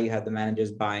 but now you have the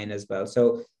managers buy-in as well.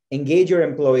 So engage your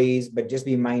employees, but just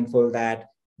be mindful that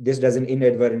this doesn't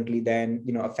inadvertently then,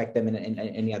 affect them in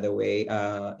any other way,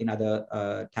 in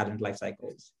other talent life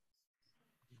cycles.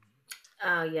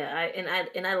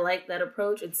 I like that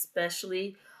approach,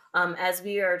 especially as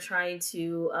we are trying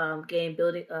to gain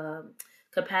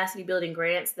capacity building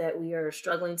grants that we are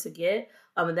struggling to get.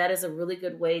 And that is a really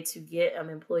good way to get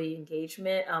employee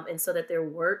engagement, and so that their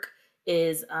work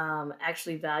is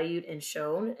actually valued and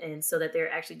shown, and so that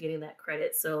they're actually getting that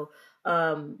credit. So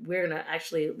we're gonna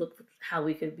actually look how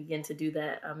we could begin to do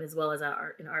that as well as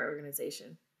in our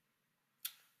organization.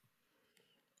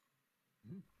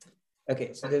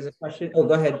 Okay, so there's a question. Oh,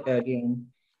 go ahead, Dean.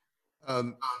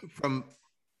 From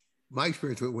my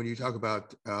experience, when you talk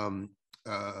about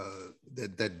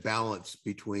that balance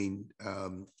between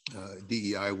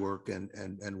DEI work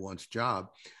and one's job,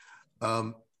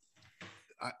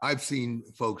 I've seen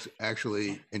folks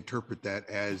actually interpret that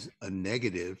as a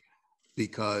negative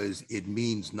because it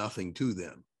means nothing to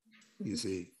them, you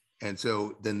see. And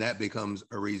so then that becomes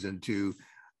a reason to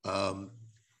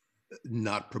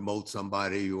not promote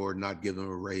somebody or not give them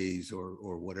a raise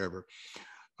or whatever.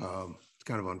 It's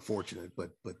kind of unfortunate, but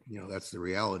you know, that's the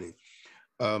reality.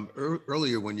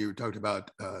 Earlier when you talked about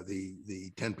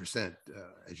the 10%,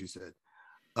 as you said,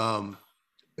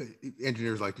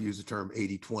 engineers like to use the term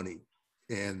 80-20.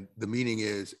 And the meaning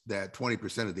is that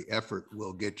 20% of the effort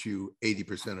will get you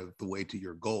 80% of the way to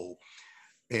your goal.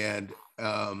 And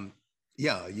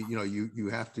yeah, you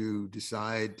have to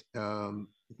decide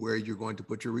where you're going to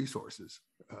put your resources.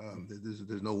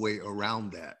 There's no way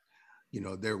around that. You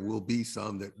know, there will be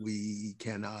some that we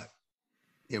cannot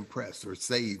impress or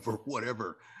save or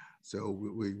whatever. So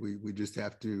we just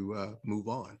have to move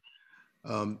on.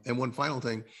 And one final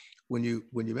thing, when you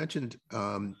mentioned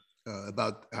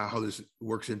about how this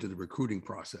works into the recruiting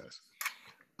process,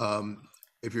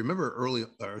 if you remember early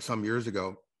or some years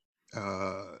ago,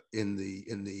 in the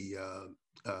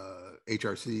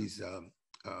HRC's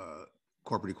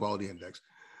Corporate Equality Index,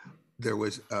 there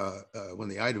was when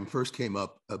the item first came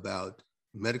up about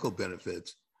medical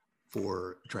benefits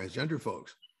for transgender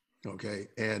folks. Okay,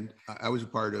 and I was a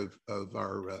part of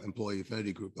our employee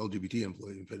affinity group, LGBT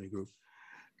employee affinity group,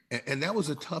 and that was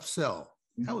a tough sell.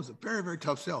 That was a very, very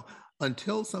tough sell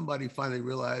until somebody finally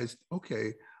realized,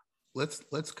 okay,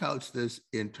 let's couch this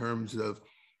in terms of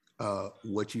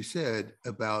what you said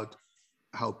about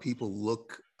how people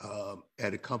look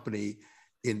at a company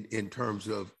in terms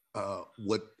of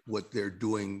what they're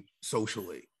doing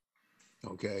socially.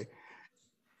 Okay.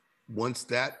 Once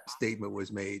that statement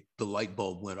was made, the light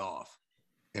bulb went off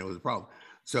and it was a problem.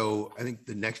 So I think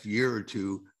the next year or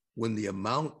two, when the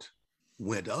amount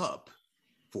went up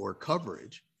for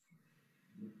coverage,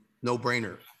 no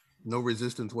brainer, no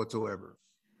resistance whatsoever.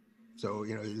 So,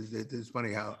 you know, it's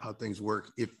funny how things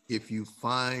work. If you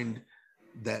find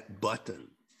that button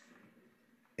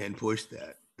and push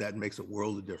that makes a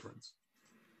world of difference.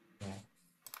 Yeah.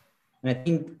 And I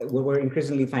think what we're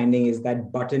increasingly finding is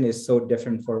that button is so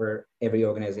different for every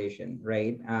organization,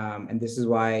 right? And this is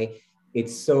why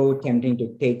it's so tempting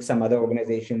to take some other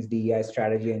organization's DEI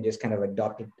strategy and just kind of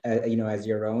adopt it, you know, as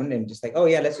your own, and just like, oh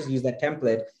yeah, let's just use that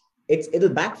template. It'll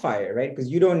backfire, right? Because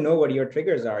you don't know what your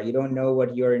triggers are. You don't know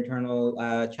what your internal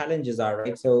challenges are,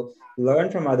 right? So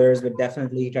learn from others, but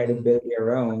definitely try to build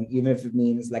your own, even if it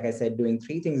means, like I said, doing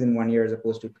 3 things in 1 year as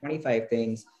opposed to 25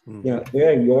 things. You know,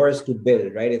 they're yours to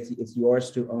build, right? It's yours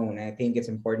to own. And I think it's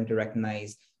important to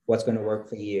recognize what's going to work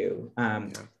for you.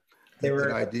 There were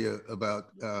an idea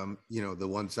about, you know, the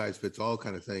one size fits all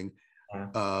kind of thing,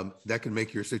 that can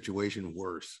make your situation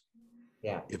worse.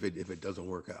 Yeah. If it doesn't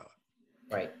work out.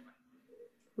 Right.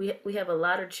 We have a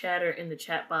lot of chatter in the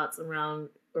chat box around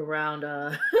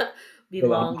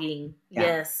belonging. Yeah.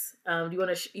 Yes. Do you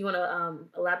want to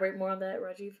elaborate more on that,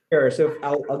 Rajiv? Sure. So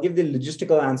I'll give the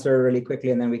logistical answer really quickly,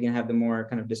 and then we can have the more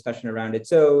kind of discussion around it.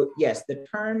 So yes, the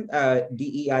term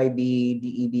DEIB,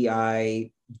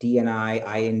 DEBI, DNI,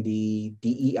 IND,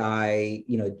 DEI,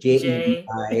 you know, JEI,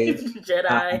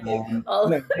 Jedi.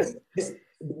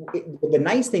 The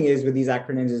nice thing is with these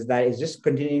acronyms is that it's just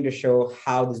continuing to show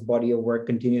how this body of work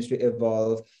continues to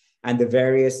evolve and the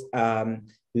various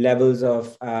levels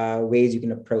of ways you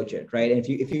can approach it, right? And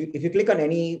if you click on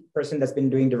any person that's been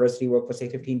doing diversity work for say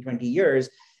 15, 20 years,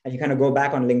 and you kind of go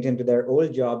back on LinkedIn to their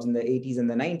old jobs in the 80s and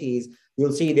the 90s,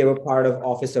 you'll see they were part of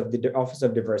Office of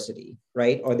Diversity,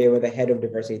 right? Or they were the head of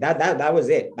diversity. That was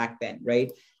it back then,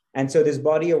 right? And so this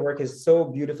body of work is so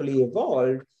beautifully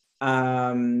evolved,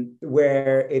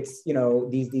 where it's, you know,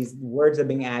 these words are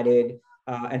being added.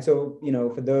 And so, you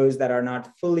know, for those that are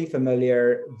not fully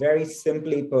familiar, very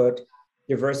simply put,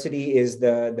 diversity is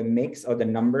the mix or the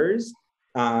numbers.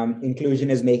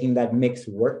 Inclusion is making that mix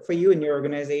work for you in your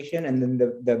organization. And then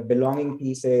the belonging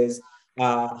piece is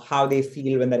how they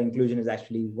feel when that inclusion is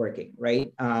actually working,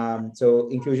 right? So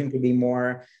inclusion could be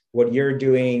more what you're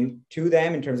doing to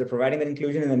them in terms of providing that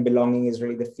inclusion, and then belonging is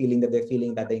really the feeling that they're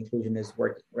feeling that the inclusion is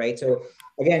working, right? So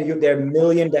again, there are a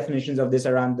million definitions of this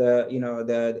around the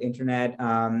internet.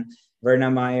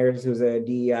 Verna Myers, who's a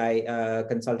DEI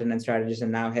consultant and strategist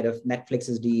and now head of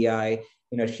Netflix's DEI,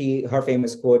 you know, her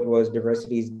famous quote was,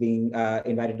 diversity is being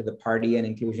invited to the party and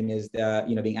inclusion is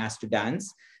being asked to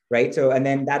dance, right? So, and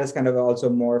then that is kind of also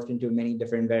morphed into many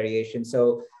different variations.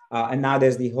 So And now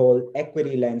there's the whole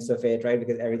equity lens of it, right?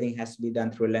 Because everything has to be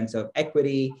done through a lens of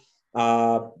equity.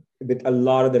 With a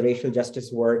lot of the racial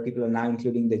justice work, people are now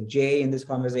including the J in this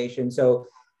conversation. So,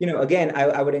 again,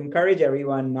 I would encourage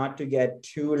everyone not to get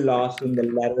too lost in the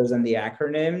letters and the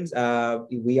acronyms.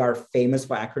 We are famous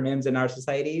for acronyms in our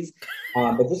societies,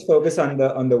 but just focus on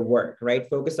the work, right?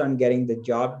 Focus on getting the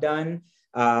job done.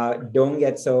 Don't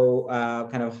get so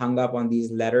kind of hung up on these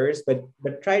letters,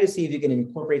 but try to see if you can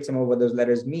incorporate some of what those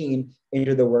letters mean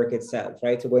into the work itself,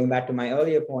 right? So going back to my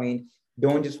earlier point,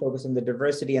 don't just focus on the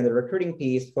diversity and the recruiting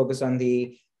piece, focus on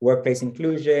the workplace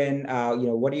inclusion.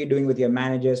 What are you doing with your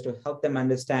managers to help them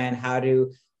understand how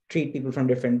to treat people from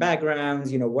different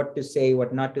backgrounds, what to say,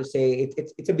 what not to say.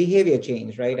 It's a behavior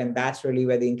change, right? And that's really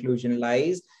where the inclusion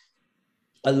lies.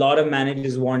 A lot of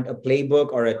managers want a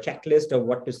playbook or a checklist of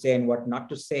what to say and what not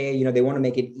to say. They want to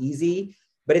make it easy,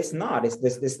 but it's not. It's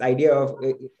this idea of,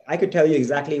 I could tell you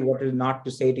exactly what not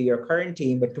to say to your current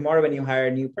team, but tomorrow when you hire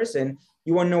a new person,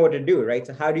 you won't know what to do, right?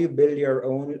 So how do you build your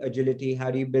own agility?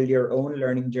 How do you build your own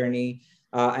learning journey?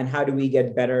 And how do we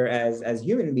get better as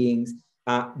human beings?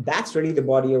 That's really the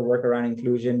body of work around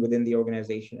inclusion within the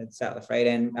organization itself, right?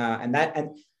 And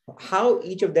how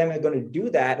each of them are going to do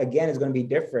that, again, is going to be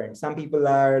different. Some people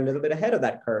are a little bit ahead of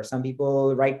that curve. Some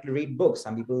people read books.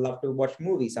 Some people love to watch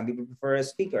movies. Some people prefer a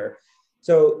speaker.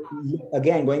 So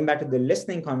again, going back to the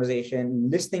listening conversation,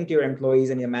 listening to your employees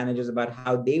and your managers about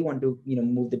how they want to,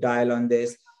 move the dial on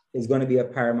this is going to be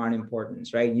of paramount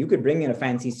importance, right? You could bring in a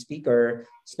fancy speaker,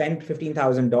 spend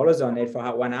 $15,000 on it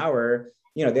for 1 hour.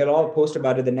 They'll all post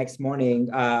about it the next morning,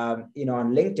 on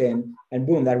LinkedIn, and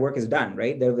boom, that work is done,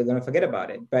 right? They're going to forget about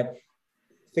it. But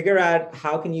figure out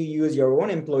how can you use your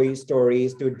own employee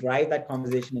stories to drive that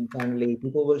conversation internally.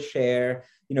 People will share,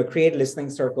 create listening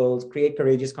circles, create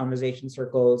courageous conversation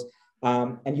circles.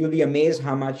 And you'll be amazed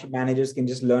how much managers can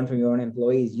just learn from your own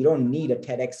employees. You don't need a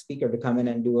TEDx speaker to come in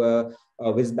and do a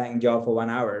whiz-bang job for 1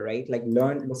 hour, right? Like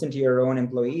listen to your own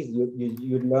employees.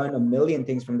 You'd learn a million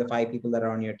things from the 5 people that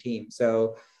are on your team.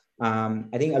 So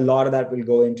I think a lot of that will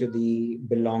go into the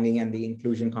belonging and the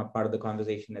inclusion part of the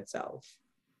conversation itself.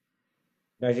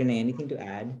 Rajane, anything to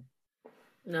add?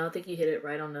 No, I think you hit it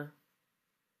right on the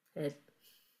head.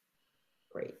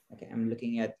 Great. Okay, I'm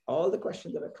looking at all the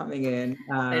questions that are coming in.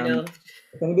 I know.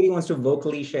 If anybody wants to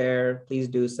vocally share, please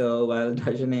do so while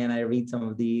Rajane and I read some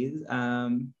of these. I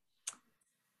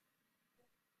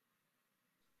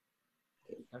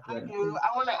do.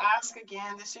 I want to ask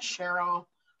again, this is Cheryl.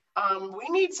 We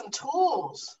need some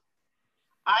tools.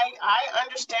 I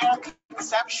understand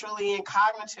conceptually and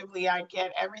cognitively, I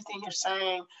get everything you're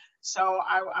saying. So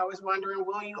I was wondering,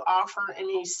 will you offer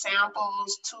any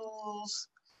samples, tools,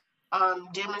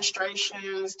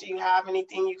 demonstrations? Do you have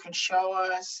anything you could show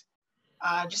us?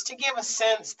 Just to give a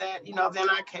sense that, then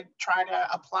I could try to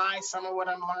apply some of what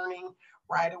I'm learning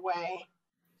right away.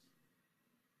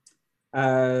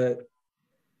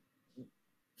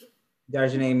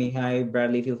 Darjane, Mihai,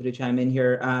 Bradley, feel free to chime in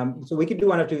here. So we could do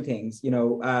one of two things.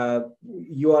 You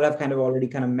all have kind of already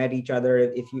kind of met each other.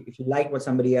 If you like what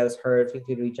somebody else heard, feel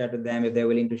free to reach out to them if they're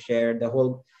willing to share.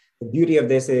 The beauty of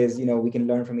this is, we can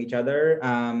learn from each other.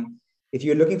 If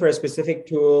you're looking for a specific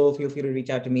tool, feel free to reach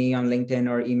out to me on LinkedIn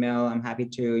or email. I'm happy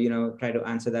to, try to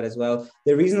answer that as well.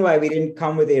 The reason why we didn't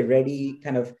come with a ready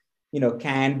kind of,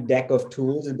 canned deck of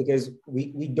tools is because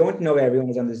we don't know everyone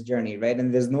is on this journey, right?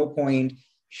 And there's no point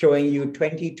showing you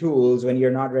 20 tools when you're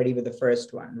not ready with the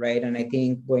first one, right? And I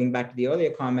think going back to the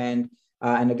earlier comment,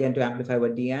 and again, to amplify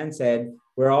what Deanne said,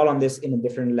 we're all on this in a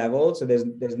different level. So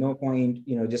there's no point,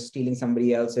 just stealing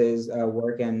somebody else's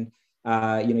work and,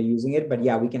 using it. But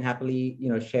yeah, we can happily,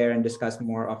 share and discuss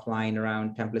more offline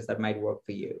around templates that might work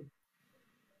for you.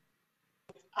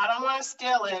 I don't want to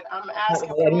steal it. I'm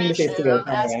asking permission. I'm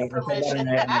asking permission.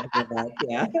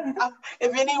 Yeah.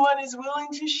 If anyone is willing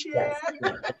to share.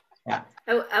 Yes. Yeah.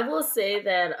 I will say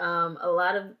that a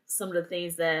lot of some of the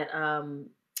things that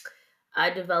I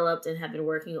developed and have been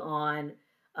working on,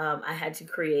 I had to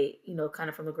create, kind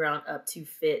of from the ground up to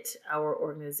fit our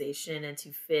organization and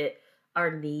to fit our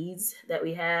needs that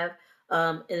we have.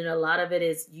 And a lot of it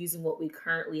is using what we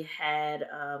currently had,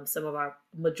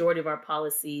 majority of our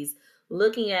policies,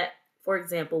 looking at, for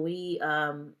example,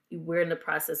 we're in the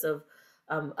process of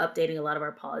updating a lot of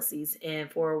our policies. And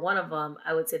for one of them,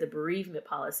 I would say the bereavement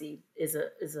policy is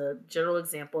a general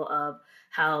example of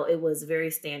how it was very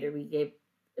standard. We gave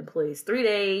employees 3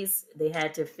 days. They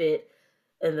had to fit,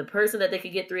 and the person that they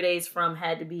could get 3 days from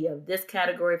had to be of this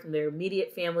category from their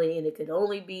immediate family, and it could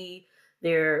only be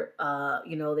their,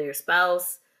 their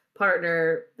spouse,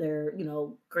 partner, their,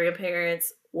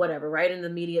 grandparents, whatever, right in the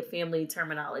immediate family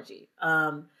terminology.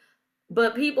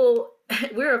 But people,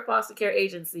 we're a foster care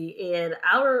agency, and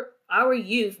our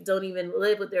youth don't even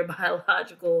live with their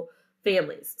biological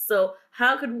families. So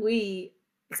how could we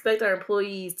expect our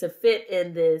employees to fit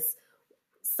in this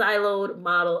siloed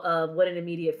model of what an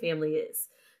immediate family is?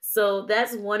 So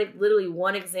that's literally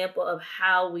one example of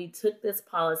how we took this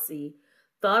policy,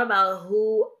 thought about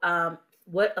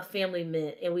what a family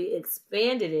meant, and we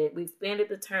expanded it. We expanded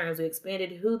the terms. We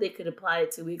expanded who they could apply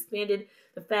it to. We expanded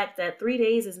the fact that 3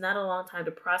 days is not a long time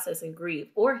to process and grieve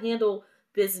or handle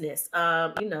business,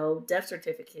 death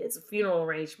certificates, funeral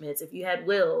arrangements. If you had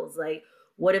wills, like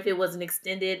what if it was an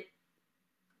extended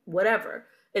whatever?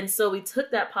 And so we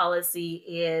took that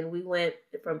policy and we went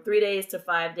from 3 days to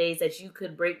 5 days that you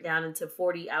could break down into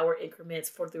 40-hour increments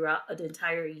for throughout an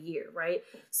entire year, right?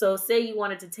 So say you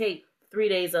wanted to take 3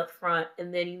 days up front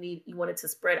and then you wanted to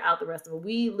spread out the rest of it.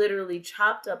 We literally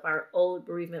chopped up our old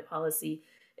bereavement policy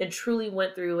and truly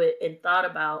went through it and thought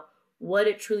about what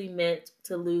it truly meant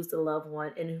to lose the loved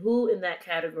one and who in that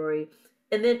category.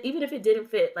 And then even if it didn't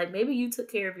fit, like maybe you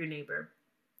took care of your neighbor.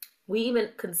 We even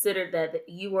considered that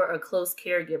you were a close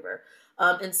caregiver.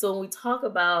 And so when we talk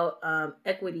about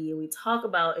equity and we talk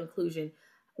about inclusion,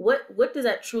 what does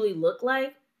that truly look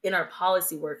like in our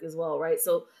policy work as well, right?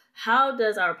 So how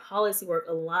does our policy work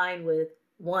align with,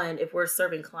 one, if we're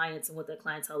serving clients and what that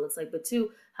clientele looks like, but two,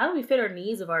 how do we fit our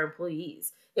needs of our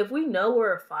employees? If we know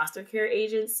we're a foster care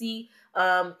agency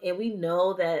and we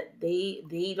know that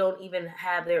they don't even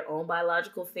have their own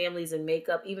biological families and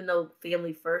makeup, even though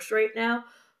family first right now,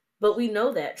 but we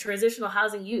know that transitional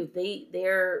housing youth,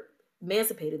 they're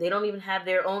emancipated. They don't even have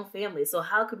their own family. So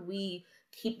how could we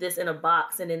keep this in a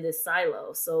box and in this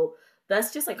silo? So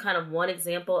that's just like kind of one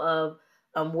example of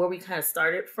where we kind of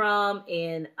started from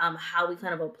and how we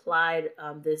kind of applied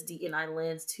this DEI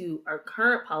lens to our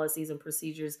current policies and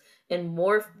procedures and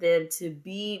morphed them to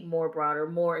be more broader,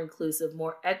 more inclusive,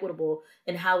 more equitable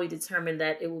in how we determine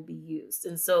that it will be used.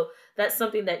 And so that's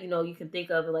something that, you can think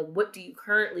of like, what do you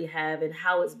currently have and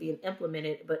how it's being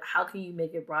implemented, but how can you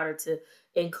make it broader to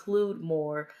include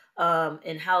more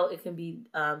and how it can be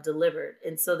delivered.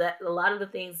 And so that a lot of the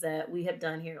things that we have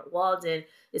done here at Walden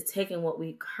is taking what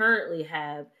we currently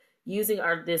have, using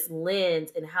this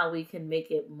lens and how we can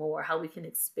make it more, how we can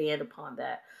expand upon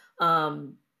that.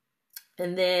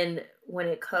 And then when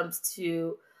it comes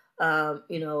to,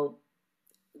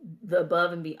 the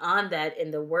above and beyond that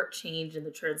and the work change and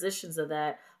the transitions of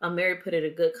that, Mary put in a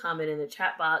good comment in the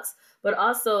chat box, but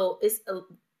also it's,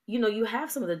 you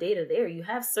have some of the data there. You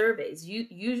have surveys. You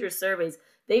use your surveys.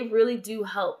 They really do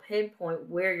help pinpoint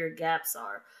where your gaps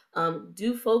are.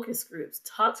 Do focus groups.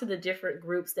 Talk to the different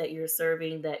groups that you're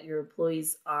serving, that your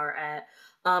employees are at,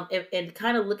 and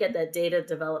kind of look at that data,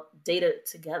 develop data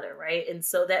together, right? And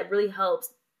so that really helps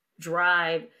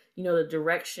drive, the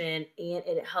direction, and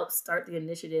it helps start the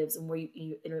initiatives and where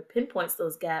it pinpoints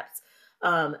those gaps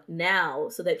now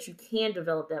so that you can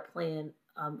develop that plan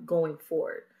going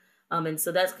forward. And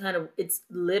so that's it's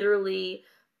literally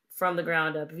from the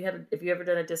ground up. If you ever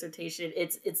done a dissertation,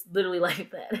 it's literally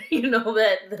like that.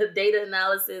 That the data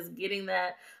analysis, getting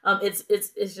that,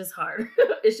 it's just hard.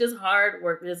 It's just hard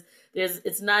work.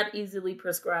 It's not easily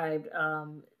prescribed.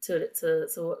 To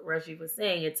what Rajiv was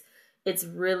saying, it's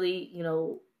really,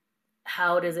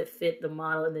 how does it fit the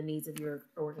model and the needs of your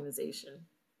organization?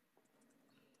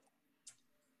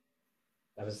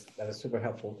 That was super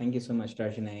helpful. Thank you so much,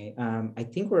 Darjane. I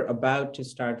think we're about to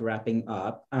start wrapping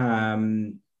up.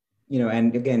 And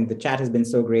again, the chat has been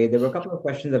so great. There were a couple of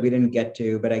questions that we didn't get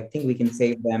to, but I think we can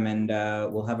save them and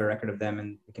we'll have a record of them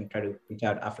and we can try to reach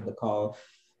out after the call.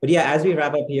 But yeah, as we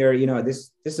wrap up here, this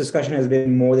discussion has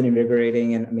been more than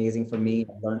invigorating and amazing for me.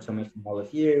 I've learned so much from all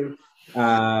of you.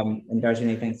 And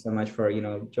Darjane, thanks so much for,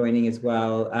 joining as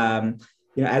well.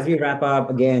 As we wrap up,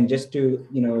 again, just to,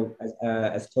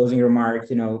 as closing remarks,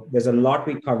 there's a lot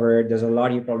we covered. There's a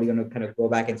lot you're probably going to kind of go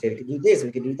back and say, we could do this,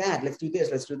 we could do that, let's do this,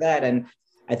 let's do that. And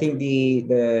I think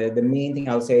the main thing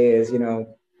I'll say is,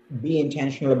 be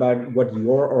intentional about what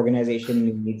your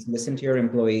organization needs, listen to your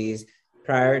employees,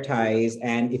 prioritize.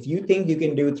 And if you think you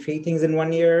can do 3 things in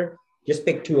 1 year, just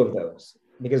pick 2 of those,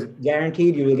 because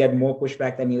guaranteed you will get more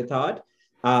pushback than you thought.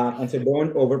 And so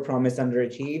don't overpromise,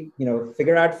 underachieve.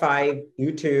 Figure out 5,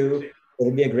 do 2.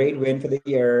 It'll be a great win for the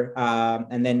year.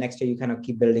 And then next year you kind of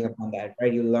keep building upon that,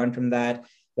 right? You learn from that.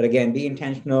 But again, be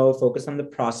intentional, focus on the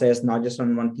process, not just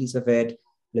on one piece of it.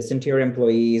 Listen to your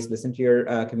employees, listen to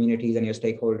your communities and your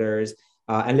stakeholders,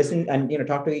 and listen and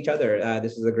talk to each other.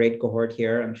 This is a great cohort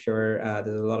here. I'm sure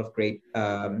there's a lot of great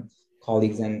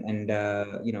colleagues and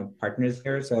partners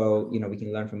here. So we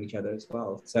can learn from each other as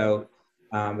well. So.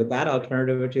 With that, I'll turn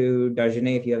it over to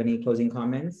Darjane if you have any closing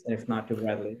comments, and if not, to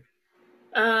Bradley.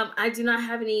 I do not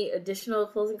have any additional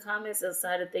closing comments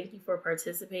outside of thank you for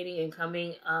participating and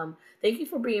coming. Thank you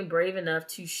for being brave enough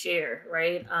to share,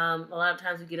 right? A lot of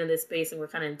times we get in this space and we're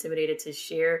kind of intimidated to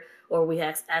share, or we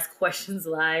ask questions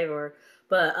live,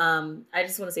 but I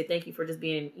just want to say thank you for just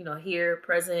being, here,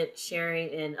 present,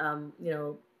 sharing,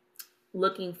 and,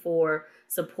 looking for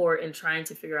support and trying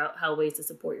to figure out ways to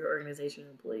support your organization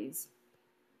and employees.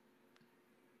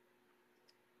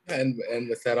 And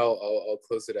with that, I'll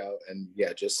close it out. And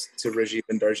yeah, just to Rajiv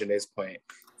and Darjane's point,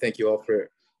 thank you all for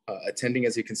attending.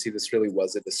 As you can see, this really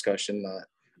was a discussion, not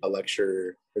a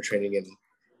lecture or training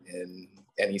in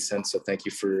any sense. So thank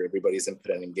you for everybody's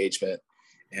input and engagement.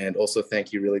 And also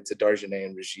thank you really to Darjane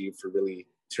and Rajiv for really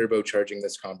turbocharging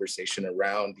this conversation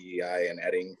around DEI and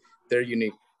adding their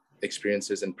unique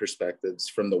experiences and perspectives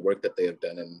from the work that they have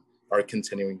done and are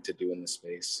continuing to do in the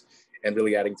space. And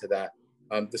really adding to that,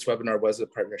 this webinar is a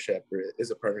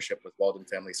partnership with Walden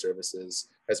Family Services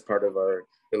as part of our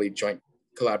really joint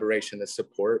collaboration to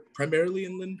support primarily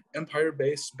Inland Empire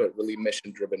based, but really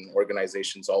mission-driven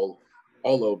organizations all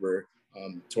over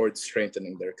towards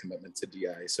strengthening their commitment to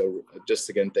DEI. So just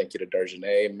again, thank you to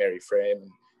Darjane, Mary Frame,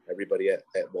 and everybody at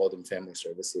Walden Family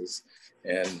Services.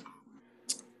 And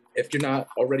if you're not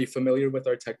already familiar with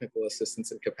our technical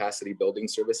assistance and capacity building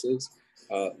services,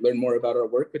 learn more about our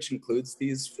work, which includes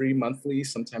these free monthly,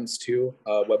 sometimes two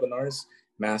webinars,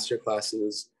 master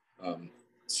classes,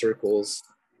 circles,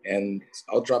 and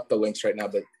I'll drop the links right now,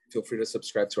 but feel free to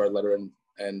subscribe to our letter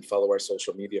and follow our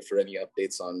social media for any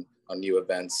updates on new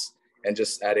events. And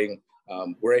just adding,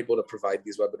 we're able to provide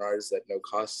these webinars at no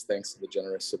cost, thanks to the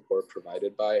generous support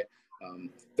provided by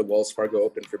the Wells Fargo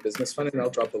Open for Business Fund, and I'll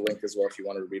drop a link as well if you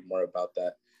want to read more about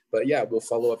that. But yeah, we'll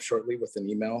follow up shortly with an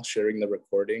email sharing the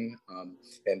recording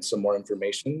and some more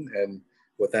information. And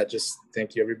with that, just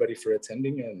thank you everybody for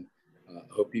attending, and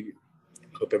hope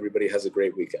everybody has a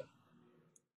great weekend.